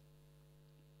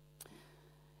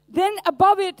 Then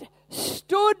above it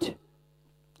stood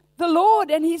the Lord,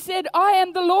 and he said, I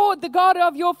am the Lord, the God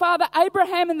of your father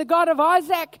Abraham and the God of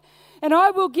Isaac, and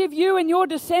I will give you and your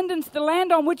descendants the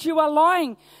land on which you are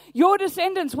lying. Your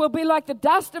descendants will be like the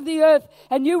dust of the earth,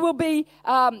 and you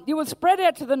will spread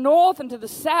out to the north and to the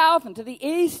south and to the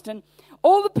east, and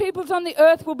all the peoples on the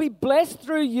earth will be blessed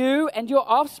through you and your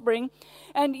offspring,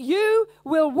 and you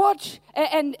will watch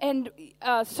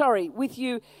with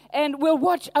you, and will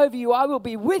watch over you. I will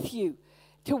be with you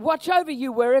to watch over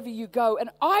you wherever you go,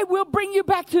 and I will bring you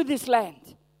back to this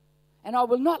land, and I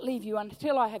will not leave you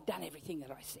until I have done everything that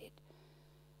I said.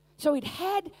 So he'd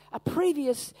had a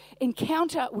previous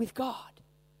encounter with God.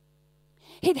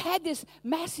 He'd had this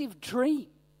massive dream.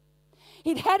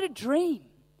 He'd had a dream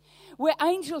where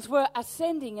angels were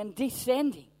ascending and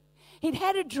descending. He'd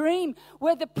had a dream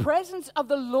where the presence of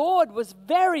the Lord was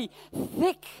very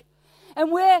thick.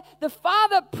 and where the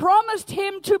father promised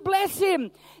him to bless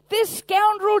him. This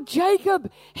scoundrel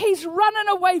Jacob, he's running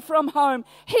away from home.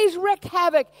 He's wreaked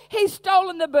havoc. He's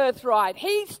stolen the birthright.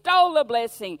 He stole the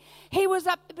blessing. He was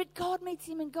up, but God meets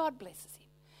him and God blesses him.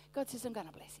 God says, I'm going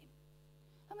to bless him.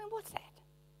 I mean, what's that?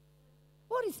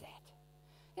 What is that?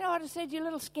 You know what I said, you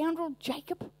little scoundrel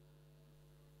Jacob? Why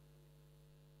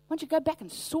don't you go back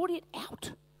and sort it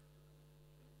out?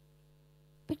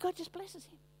 But God just blesses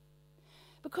him.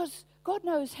 Because God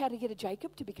knows how to get a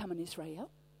Jacob to become an Israel.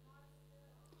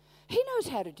 He knows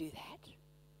how to do that.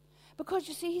 Because,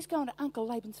 you see, he's going to Uncle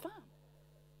Laban's farm.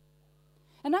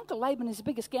 And Uncle Laban is a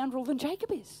bigger scoundrel than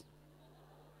Jacob is.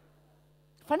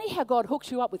 Funny how God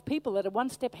hooks you up with people that are one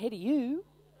step ahead of you.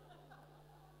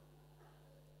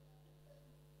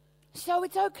 So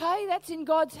it's okay, that's in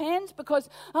God's hands, because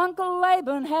Uncle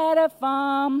Laban had a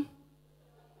farm.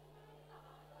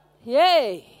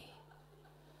 Yay.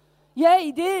 Yeah,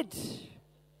 he did.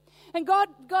 And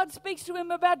God speaks to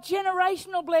him about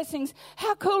generational blessings.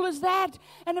 How cool is that?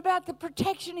 And about the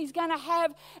protection he's going to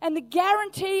have and the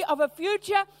guarantee of a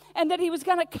future and that he was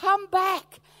going to come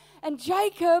back. And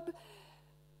Jacob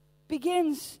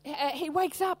he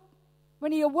wakes up.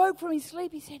 When he awoke from his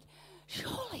sleep, he said,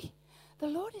 surely the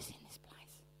Lord is in this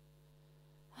place.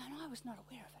 And I was not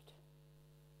aware of it.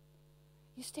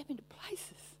 You step into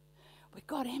places where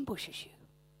God ambushes you.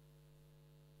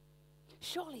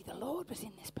 Surely the Lord was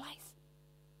in this place.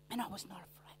 And I was not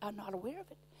afraid. I'm not aware of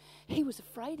it. He was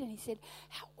afraid and he said,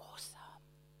 how awesome.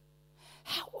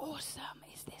 How awesome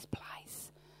is this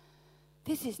place.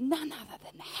 This is none other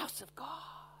than the house of God.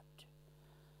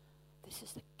 This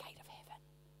is the gate of heaven.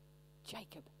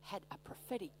 Jacob had a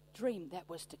prophetic dream that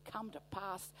was to come to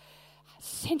pass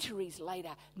centuries later,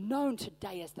 known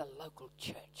today as the local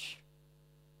church.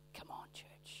 Come on,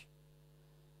 church.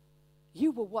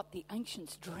 You were what the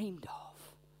ancients dreamed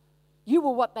of. You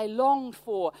were what they longed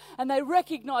for. And they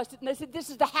recognized it and they said, this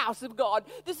is the house of God.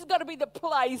 This has got to be the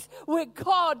place where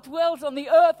God dwells on the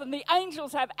earth and the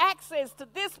angels have access to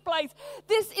this place.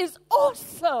 This is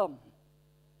awesome.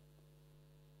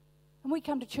 And we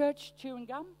come to church, chewing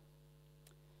gum.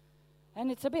 And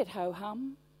it's a bit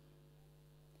ho-hum.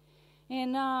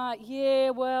 And, I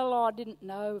didn't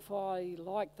know if I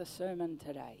liked the sermon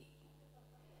today.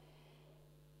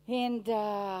 And,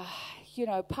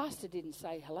 Pastor didn't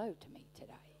say hello to me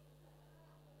today.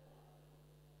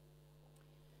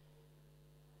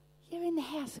 You're in the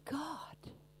house of God.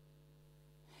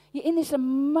 You're in this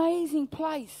amazing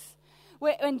place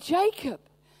when Jacob,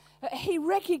 he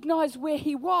recognized where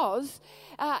he was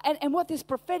and what this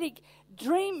prophetic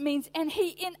dream means. And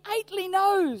he innately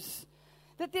knows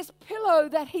that this pillow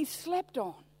that he slept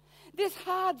on, this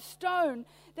hard stone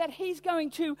that he's going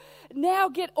to now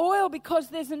get oil because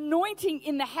there's anointing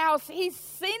in the house. He's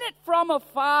seen it from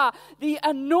afar. The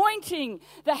anointing,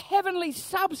 the heavenly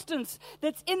substance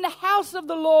that's in the house of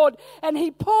the Lord. And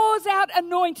he pours out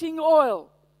anointing oil.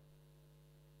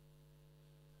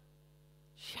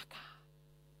 Shaka.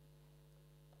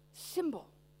 Symbol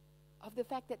of the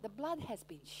fact that the blood has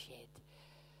been shed.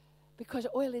 Because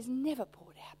oil is never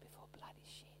poured out before blood is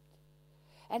shed.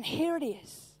 And here it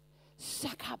is.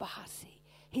 Sakabahasi.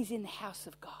 He's in the house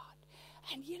of God.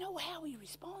 And you know how he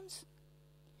responds?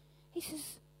 He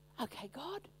says, okay,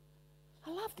 God,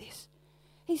 I love this.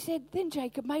 He said, then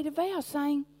Jacob made a vow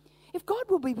saying, if God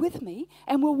will be with me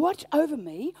and will watch over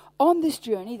me on this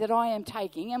journey that I am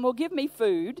taking and will give me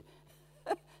food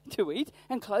to eat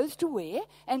and clothes to wear,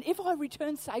 and if I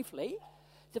return safely,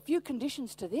 there's a few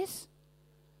conditions to this.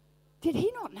 Did he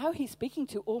not know he's speaking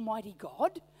to Almighty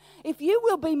God? If you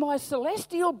will be my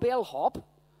celestial bellhop,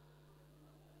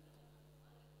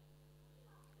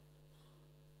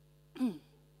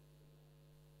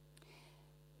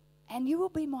 and you will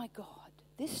be my God,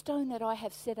 this stone that I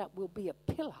have set up will be a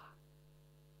pillar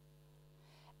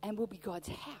and will be God's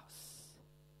house.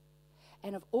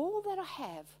 And of all that I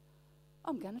have,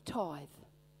 I'm going to tithe.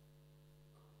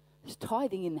 There's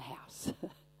tithing in the house.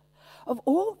 Of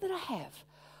all that I have,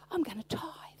 I'm going to tithe.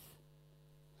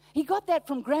 He got that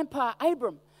from Grandpa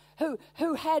Abram,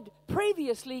 who had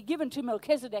previously given to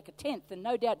Melchizedek a tenth, and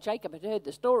no doubt Jacob had heard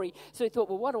the story, so he thought,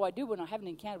 well, what do I do when I have an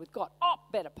encounter with God? Oh,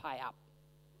 better pay up.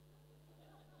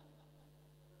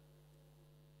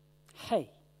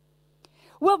 Hey.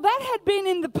 Well, that had been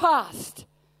in the past.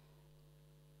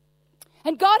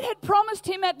 And God had promised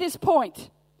him at this point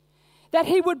that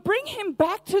he would bring him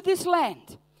back to this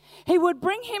land. He would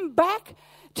bring him back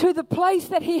to the place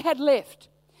that he had left.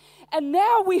 And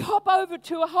now we hop over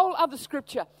to a whole other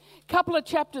scripture, a couple of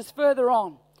chapters further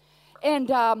on. And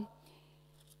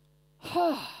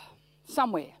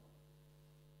somewhere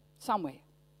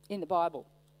in the Bible,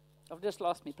 I've just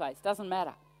lost my place. Doesn't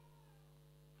matter.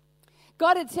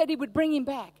 God had said he would bring him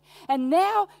back. And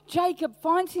now Jacob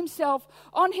finds himself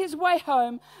on his way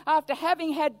home after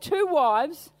having had 2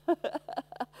 wives.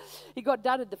 He got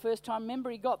dudded the first time. Remember,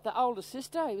 he got the older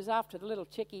sister. He was after the little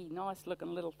chickie,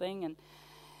 nice-looking little thing.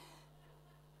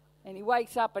 And he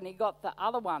wakes up and he got the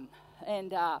other one.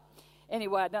 And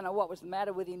anyway, I don't know what was the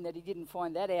matter with him that he didn't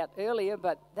find that out earlier,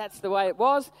 but that's the way it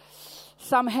was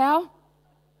somehow.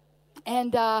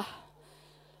 And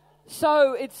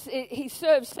so he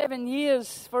served 7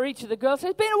 years for each of the girls. So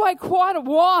he's been away quite a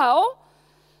while,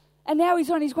 and now he's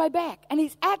on his way back. And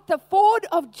he's at the ford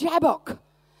of Jabbok,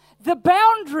 the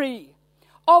boundary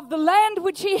of the land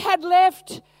which he had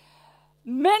left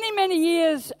many, many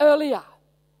years earlier.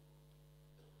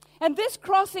 And this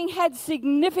crossing had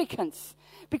significance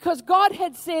because God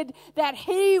had said that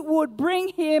he would bring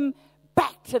him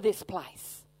back to this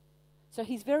place. So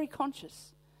he's very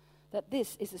conscious that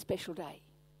this is a special day.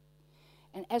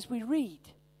 And as we read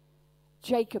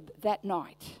Jacob that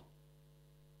night,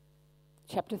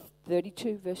 chapter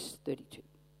 32, verse 32.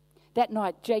 That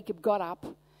night Jacob got up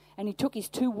and he took his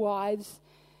 2 wives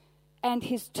and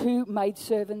his 2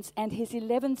 maidservants and his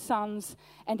 11 sons,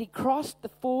 and he crossed the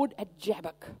ford at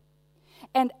Jabbok.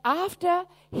 And after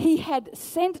he had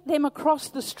sent them across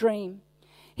the stream,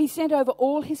 he sent over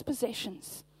all his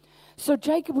possessions. So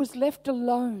Jacob was left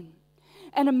alone,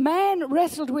 and a man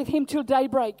wrestled with him till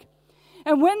daybreak.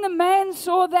 And when the man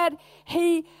saw that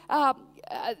he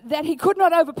could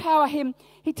not overpower him,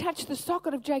 he touched the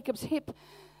socket of Jacob's hip,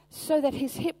 so that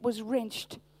his hip was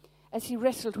wrenched as he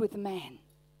wrestled with the man.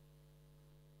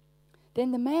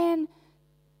 Then the man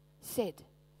said,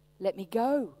 "Let me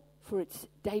go, for it's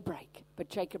daybreak." But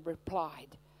Jacob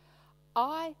replied,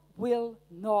 "I will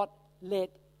not let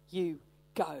you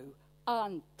go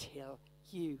until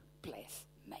you bless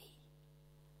me."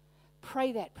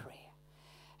 Pray that prayer.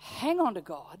 Hang on to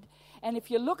God. And if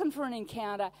you're looking for an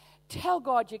encounter, tell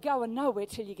God you're going nowhere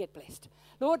till you get blessed.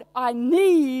 Lord, I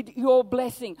need your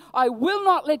blessing. I will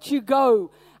not let you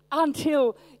go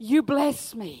until you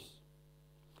bless me.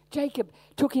 Jacob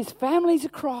took his families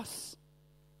across.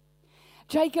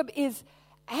 Jacob is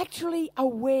actually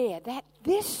aware that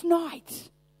this night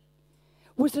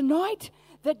was a night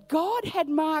that God had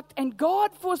marked, and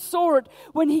God foresaw it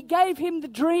when he gave him the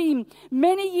dream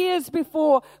many years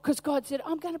before, because God said,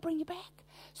 "I'm going to bring you back."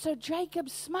 So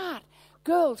Jacob's smart.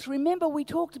 Girls, remember we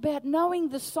talked about knowing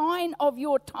the sign of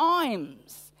your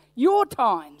times. Your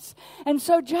times. And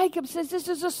so Jacob says, this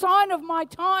is a sign of my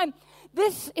time.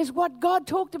 This is what God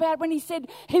talked about when he said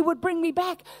he would bring me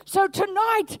back. So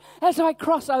tonight, as I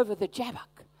cross over the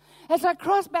Jabbok, as I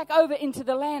cross back over into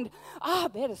the land, I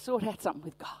better sort out something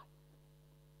with God.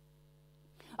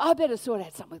 I better sort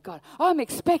out something with God. I'm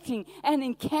expecting an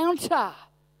encounter.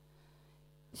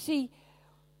 See,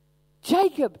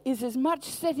 Jacob is as much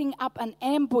setting up an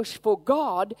ambush for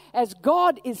God as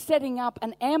God is setting up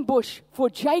an ambush for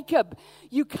Jacob.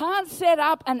 You can't set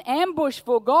up an ambush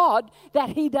for God that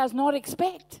he does not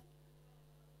expect.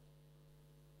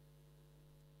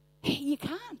 You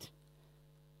can't.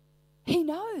 He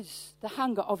knows the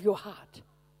hunger of your heart.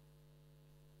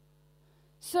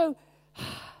 So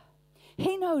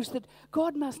he knows that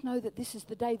God must know that this is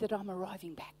the day that I'm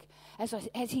arriving back,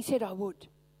 as he said I would.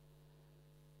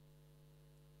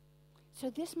 So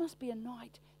this must be a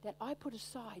night that I put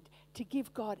aside to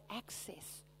give God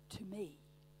access to me.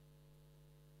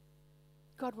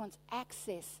 God wants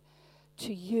access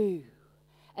to you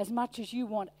as much as you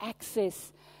want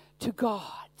access to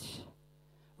God.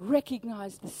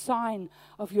 Recognize the sign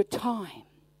of your time.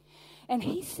 And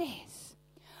he says,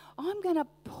 I'm going to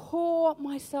pour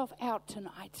myself out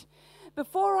tonight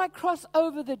before I cross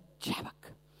over the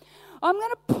Jabbok. I'm going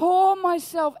to pour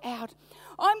myself out.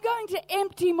 I'm going to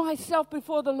empty myself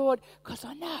before the Lord, because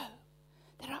I know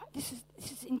that this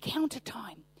is encounter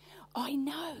time. I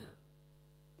know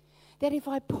that if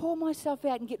I pour myself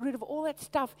out and get rid of all that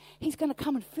stuff, he's going to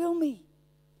come and fill me.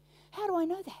 How do I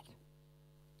know that?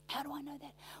 How do I know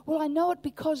that? Well, I know it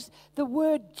because the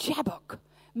word Jabbok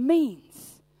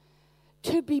means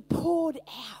to be poured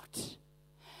out,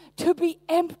 to be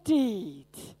emptied.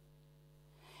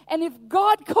 And if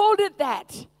God called it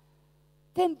that,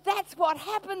 then that's what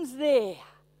happens there.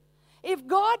 If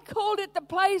God called it the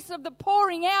place of the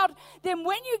pouring out, then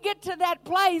when you get to that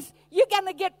place, you're going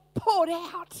to get poured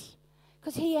out,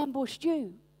 because he ambushed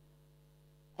you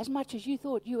as much as you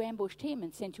thought you ambushed him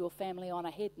and sent your family on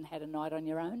ahead and had a night on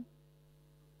your own.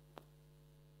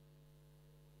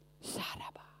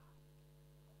 Saraba.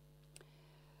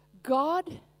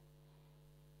 God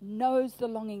knows the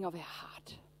longing of our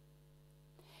heart.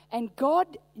 And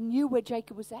God knew where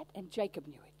Jacob was at, and Jacob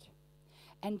knew it.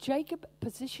 And Jacob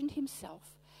positioned himself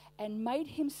and made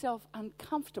himself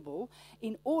uncomfortable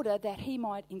in order that he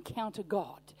might encounter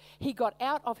God. He got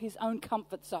out of his own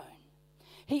comfort zone.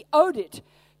 He owed it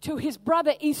to his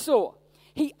brother Esau.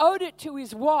 He owed it to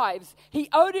his wives. He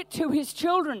owed it to his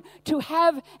children to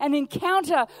have an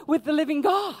encounter with the living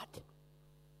God.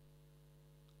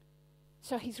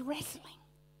 So he's wrestling.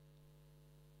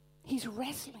 He's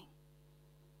wrestling.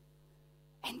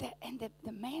 And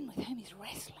the man with whom he's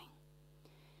wrestling,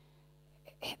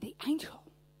 the angel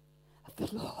of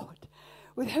the Lord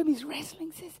with whom he's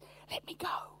wrestling says, let me go.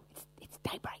 It's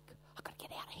daybreak. I've got to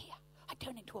get out of here. I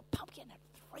turn into a pumpkin at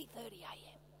 3:30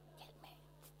 a.m.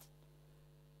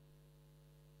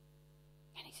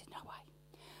 And he says, no way.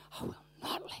 I will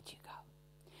not let you go.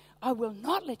 I will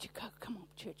not let you go. Come on,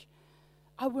 church.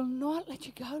 I will not let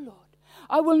you go, Lord.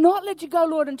 I will not let you go,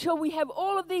 Lord, until we have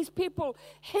all of these people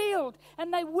healed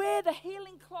and they wear the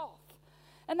healing cloth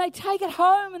and they take it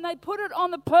home and they put it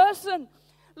on the person,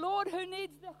 Lord, who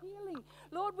needs the healing.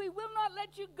 Lord, we will not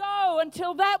let you go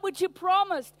until that which you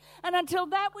promised and until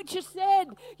that which you said.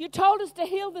 You told us to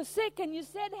heal the sick and you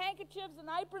said handkerchiefs and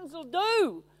aprons will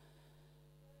do.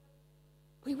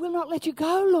 We will not let you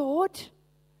go, Lord.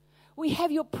 We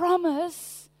have your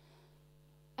promise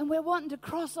and we're wanting to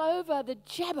cross over the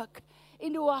Jabbok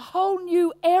into a whole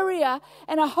new area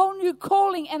and a whole new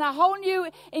calling and a whole new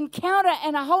encounter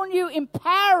and a whole new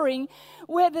empowering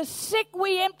where the sick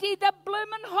we empty the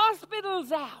bloomin'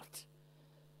 hospitals out.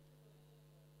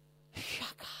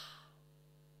 Shaka.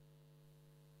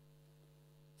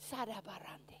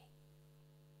 Sadabarande.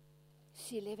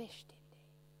 Sileveshtinde.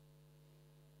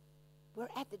 We're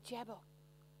at the Jabbok,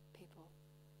 people.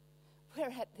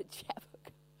 We're at the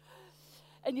Jabbok.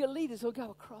 And your leaders will go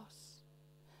across.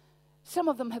 Some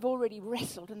of them have already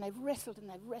wrestled, and they've wrestled, and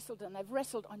they've wrestled, and they've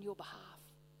wrestled on your behalf.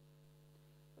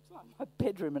 Looks like my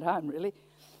bedroom at home, really.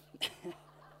 Hey,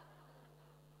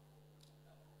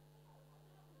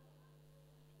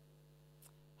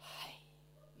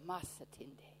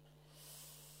 Masatinde.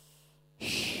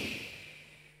 Shh.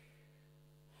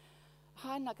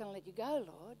 I'm not going to let you go,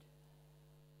 Lord.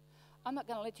 I'm not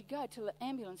going to let you go till the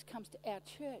ambulance comes to our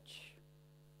church.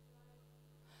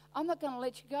 I'm not going to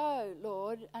let you go,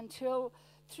 Lord, until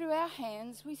through our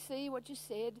hands we see what you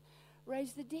said,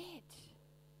 raise the dead.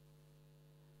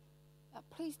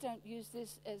 Please don't use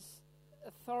this as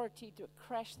authority to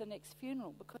crash the next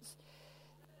funeral because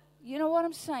you know what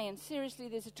I'm saying. Seriously,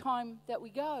 there's a time that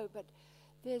we go, but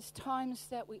there's times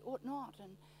that we ought not.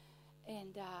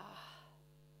 And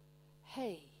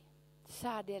hey,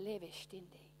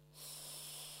 sadeleveshtinde.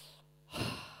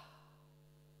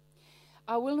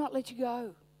 I will not let you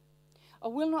go. I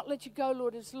will not let you go,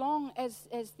 Lord, as long as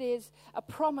there's a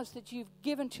promise that you've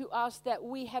given to us that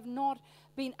we have not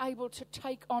been able to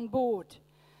take on board.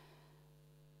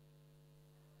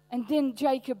 And then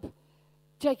Jacob,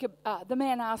 the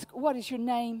man asked, what is your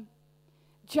name?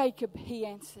 Jacob, he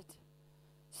answered,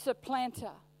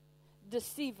 supplanter,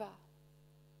 deceiver,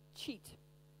 cheat,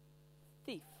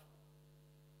 thief.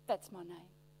 That's my name.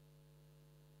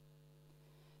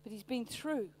 But he's been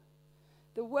through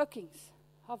the workings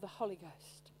of the Holy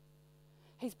Ghost.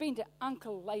 He's been to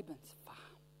Uncle Laban's farm.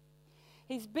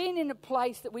 He's been in a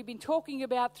place that we've been talking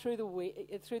about through the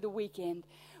weekend,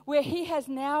 where he has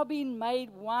now been made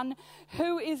one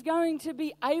who is going to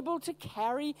be able to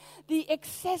carry the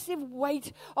excessive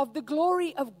weight of the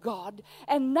glory of God,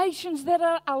 and nations that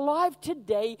are alive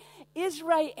today,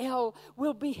 Israel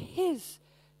will be his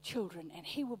children, and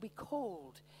he will be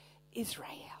called Israel.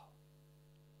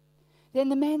 Then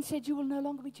the man said, you will no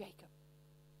longer be Jacob.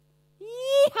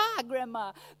 Yeehaw,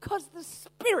 Grandma, because the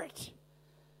Spirit,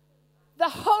 the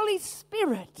Holy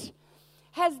Spirit,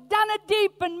 has done a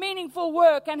deep and meaningful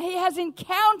work, and he has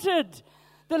encountered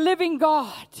the living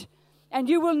God. And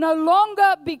you will no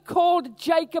longer be called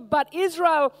Jacob, but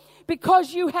Israel,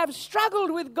 because you have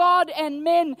struggled with God and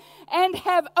men and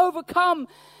have overcome.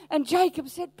 And Jacob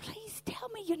said, please tell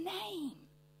me your name.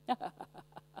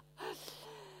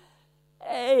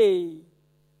 Hey.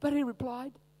 But he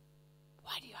replied,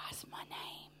 why do you ask my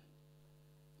name?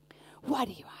 Why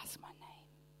do you ask my name?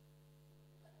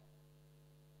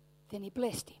 Then he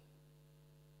blessed him.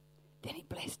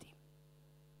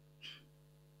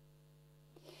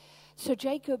 So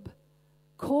Jacob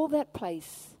called that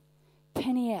place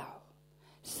Peniel,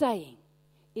 saying,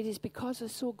 it is because I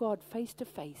saw God face to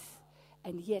face,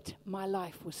 and yet my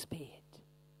life was spared.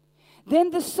 Then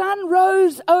the sun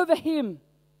rose over him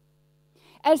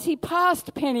as he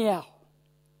passed Peniel,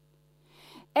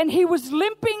 and he was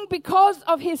limping because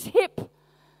of his hip.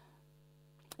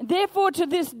 Therefore, to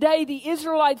this day, the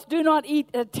Israelites do not eat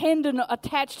a tendon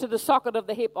attached to the socket of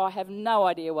the hip. I have no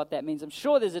idea what that means. I'm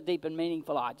sure there's a deep and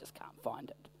meaningful. I just can't find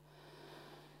it.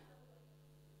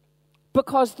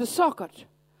 Because the socket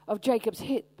of Jacob's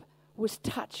hip was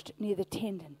touched near the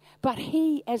tendon. But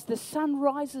he, as the sun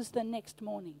rises the next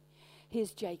morning,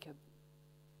 here's Jacob.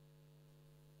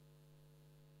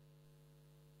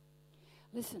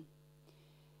 Listen,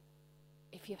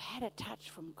 if you've had a touch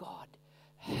from God,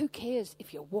 who cares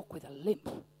if you walk with a limp?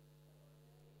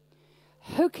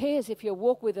 Who cares if you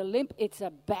walk with a limp? It's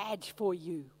a badge for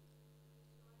you.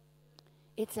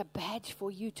 It's a badge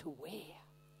for you to wear.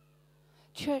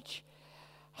 Church,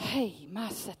 hey,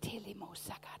 masateli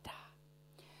mosakata.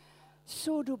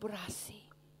 Sodubrasi.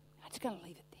 I'm just going to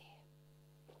leave it there.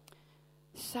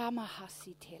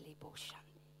 Samahasi teli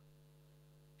boshandi.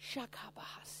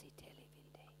 Shakabahasi teli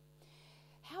vinde.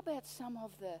 How about some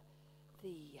of the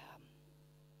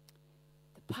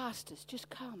pastors just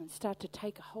come and start to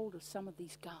take a hold of some of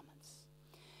these garments?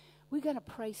 We're going to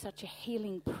pray such a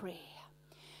healing prayer.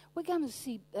 We're going to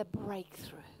see a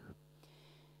breakthrough.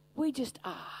 We just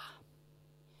are.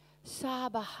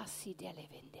 Sabahasi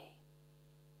delevende.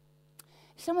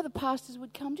 Some of the pastors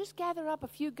would come, just gather up a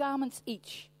few garments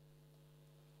each.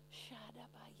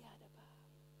 Shadaba yadaba.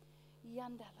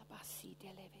 Yandalabasi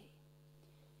deleve.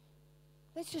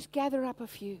 Let's just gather up a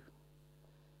few.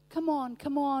 Come on,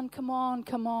 come on, come on,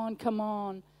 come on, come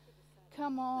on.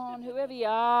 Come on, whoever you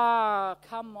are,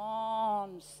 come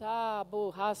on.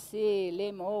 Sabu hasi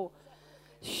lemo.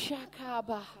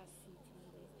 Shakabahasi.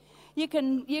 You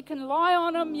can lie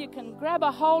on them, you can grab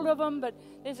a hold of them, but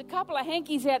there's a couple of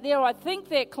hankies out there. I think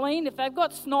they're clean. If they've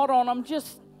got snot on them,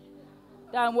 just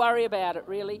don't worry about it,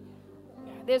 really.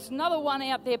 There's another one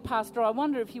out there, Pastor. I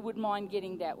wonder if you would mind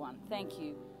getting that one. Thank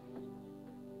you.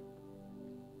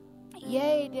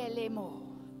 Yay de lemo.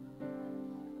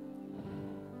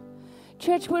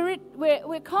 Church, we're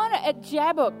kind of at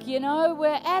Jabbok, you know.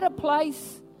 We're at a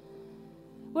place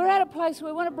where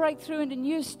we want to break through into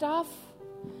new stuff.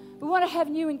 We want to have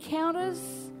new encounters.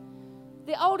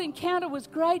 The old encounter was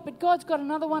great, but God's got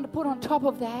another one to put on top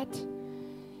of that.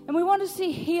 And we want to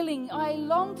see healing. I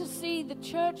long to see the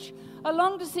church. I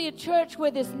long to see a church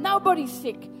where there's nobody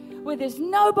sick, where there's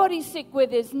nobody sick, where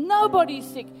there's nobody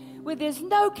sick, where there's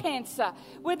no cancer,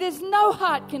 where there's no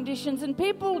heart conditions, and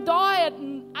people die at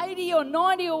 80 or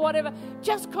 90 or whatever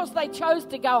just because they chose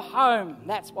to go home.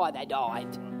 That's why they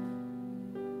died.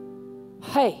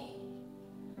 Hey,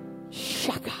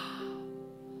 shaka,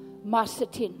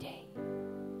 masatinde.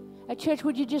 At church,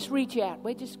 would you just reach out?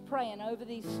 We're just praying over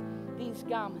these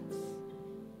garments.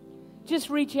 Just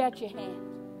reach out your hand.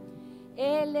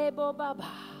 Elebo baba.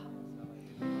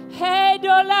 Hey do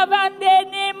lavande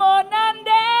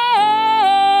nemonande.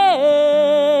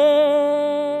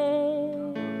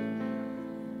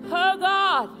 Oh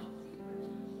God.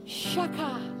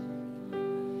 Shaka.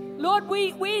 Lord,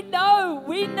 we know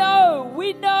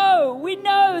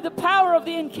the power of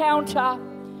the encounter.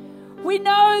 We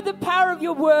know the power of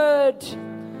your word.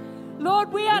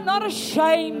 Lord, we are not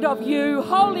ashamed of you.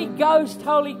 Holy Ghost,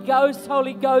 Holy Ghost,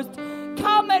 Holy Ghost,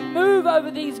 come and move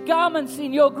over these garments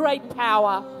in your great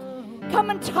power. Come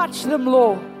and touch them,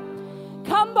 Lord.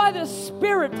 Come by the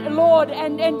Spirit, Lord,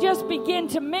 and just begin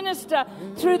to minister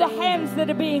through the hands that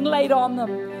are being laid on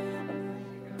them.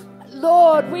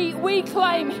 Lord, we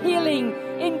claim healing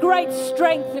in great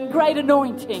strength and great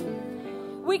anointing.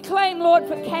 We claim, Lord,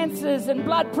 for cancers and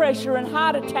blood pressure and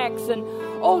heart attacks and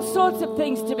all sorts of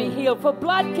things to be healed, for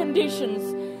blood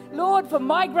conditions, Lord, for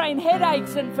migraine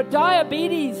headaches and for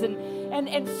diabetes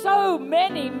and so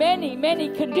many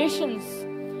conditions,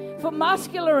 for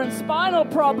muscular and spinal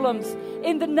problems.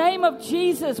 In the name of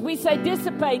Jesus, we say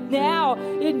dissipate now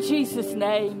in Jesus'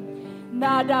 name.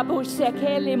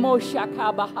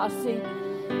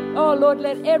 Oh, Lord,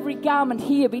 let every garment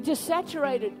here be just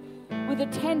saturated with the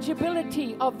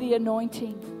tangibility of the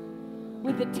anointing.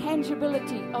 With the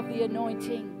tangibility of the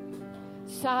anointing.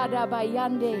 Sada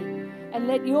Bayande. And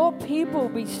let your people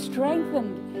be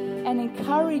strengthened and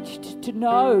encouraged to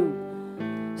know.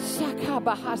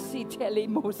 Sakabahasi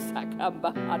telimo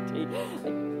sakabahati.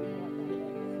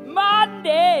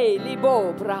 Mande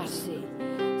libo brasi.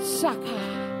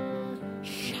 Saka.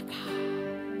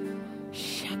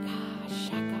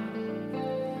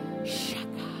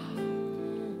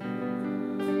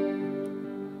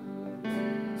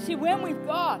 See, when we've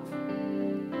got,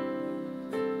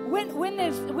 when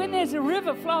there's a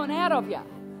river flowing out of you,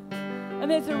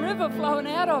 and there's a river flowing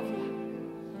out of you.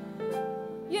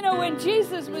 You know, when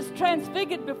Jesus was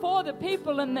transfigured before the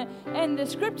people, and the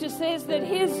scripture says that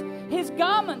his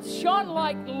garments shone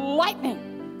like lightning.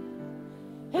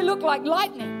 He looked like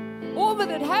lightning. All that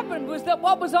had happened was that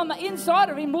what was on the inside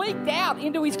of him leaked out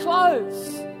into his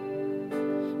clothes.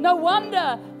 No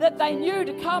wonder that they knew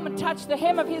to come and touch the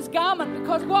hem of his garment,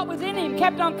 because what was in him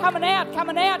kept on coming out,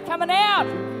 coming out, coming out.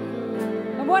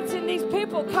 And what's in these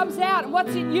people comes out, and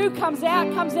what's in you comes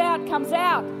out, comes out, comes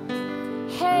out.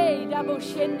 Hey, dabo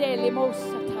shende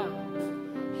limosata.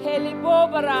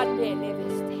 Helibobarande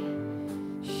leveste.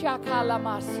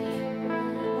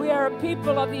 Shakalamasi. We are a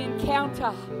people of the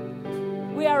encounter.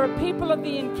 We are a people of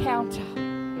the encounter.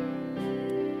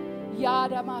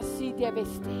 Yada masi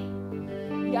deveste.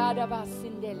 Yada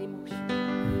basinde limush.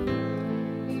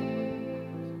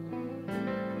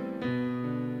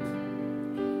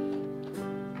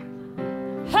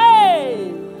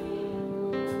 Hey!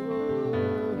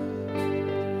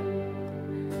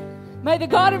 May the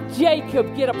God of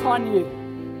Jacob get upon you.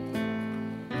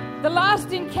 The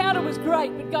last encounter was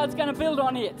great, but God's going to build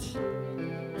on it.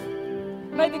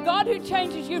 May the God who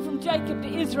changes you from Jacob to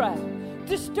Israel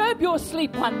disturb your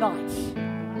sleep one night.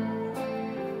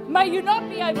 May you not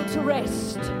be able to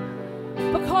rest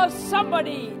because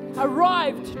somebody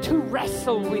arrived to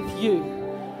wrestle with you.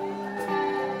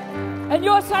 And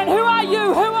you're saying, who are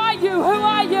you? Who are you? Who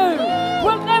are you?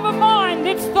 Well, never mind.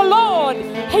 It's the Lord.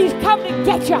 He's come to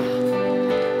get you.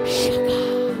 Shaka.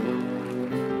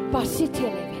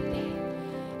 Basitele.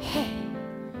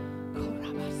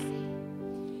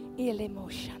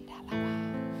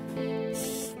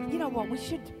 You know what? You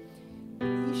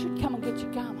should come and get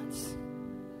your garments,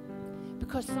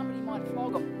 because somebody might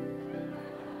flog them.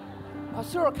 I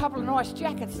saw a couple of nice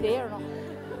jackets there,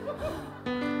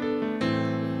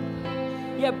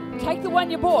 and take the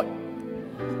one you bought.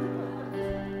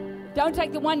 Don't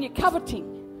take the one you're coveting.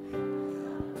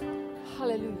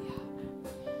 Hallelujah.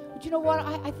 But you know what?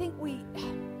 I think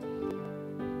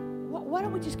why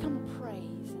don't we just come and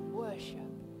praise and worship?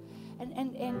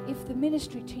 And if the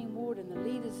ministry team would, and the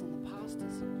leaders and the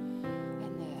pastors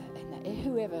and the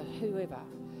whoever,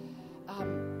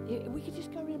 we could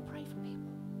just go around and pray for people.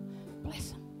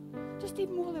 Bless them. Just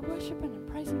even while they're worshiping and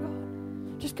praising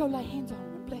God. Just go lay hands on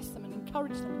them and bless them and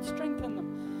encourage them and strengthen them.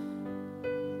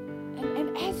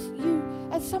 And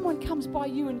as someone comes by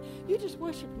you and you're just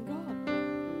worshiping God,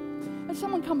 and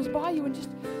someone comes by you and just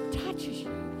touches you,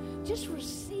 just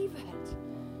receive it.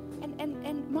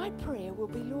 And my prayer will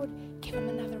be, Lord, give them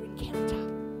another encounter.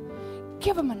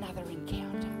 Give them another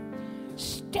encounter.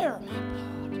 Stir them up,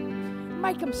 Lord.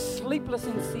 Make them sleepless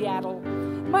in Seattle.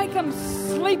 Make them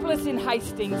sleepless in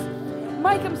Hastings.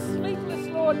 Make them sleepless,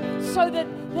 Lord, so that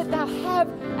they'll have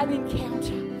an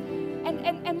encounter.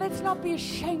 And let's not be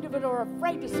ashamed of it or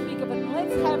afraid to speak of it.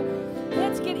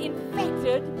 Let's get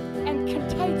infected and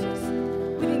contagious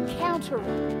with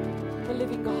encountering the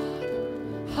living God.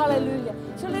 Hallelujah.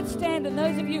 So let's stand, and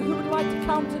those of you who would like to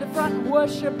come to the front and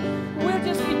worship, we'll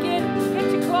just begin. Get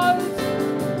your clothes.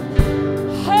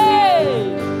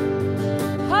 Hey!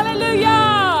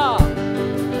 Hallelujah!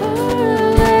 Hallelujah!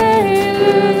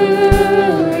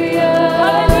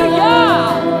 Hallelujah!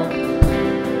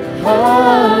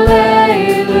 Hallelujah!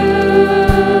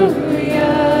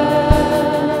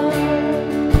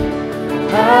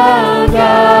 Our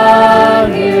God,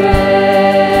 He reigns.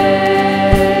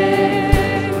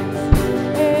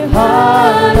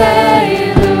 Hallelujah!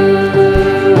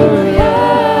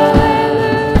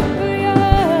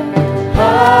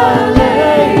 Hallelujah!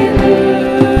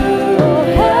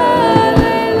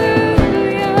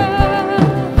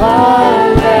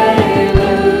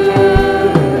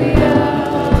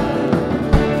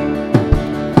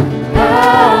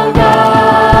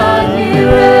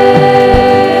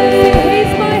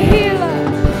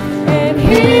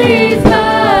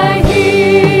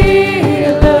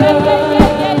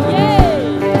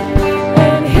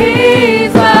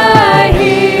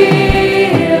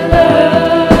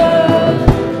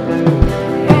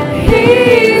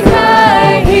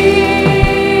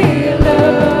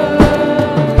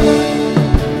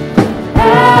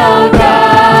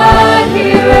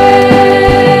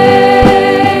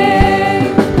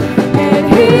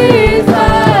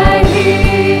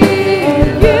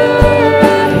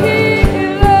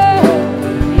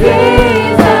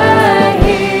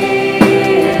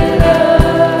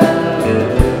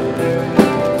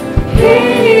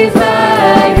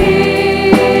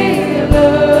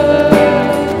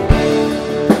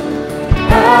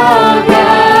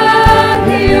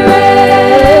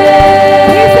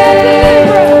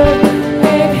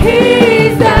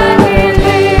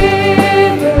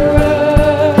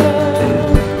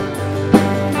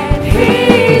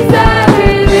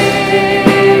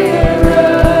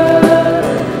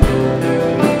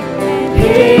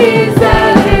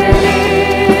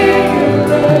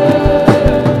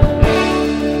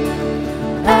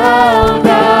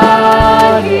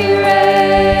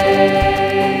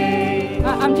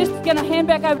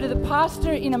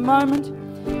 Pastor in a moment.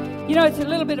 You know, it's a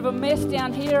little bit of a mess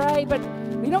down here, eh? But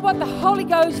you know what? The Holy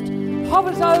Ghost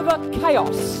hovers over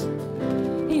chaos.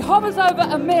 He hovers over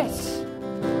a mess.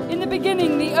 In the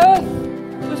beginning, the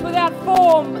earth was without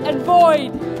form and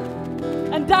void,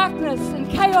 and darkness and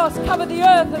chaos covered the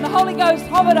earth, and the Holy Ghost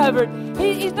hovered over it.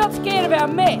 He's not scared of our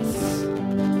mess.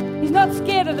 He's not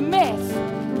scared of the mess.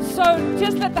 So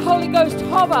just let the Holy Ghost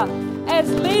hover as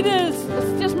leaders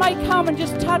just may come and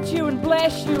just touch you and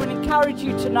bless you and encourage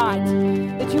you tonight,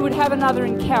 that you would have another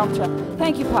encounter.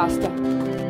 Thank you, Pastor.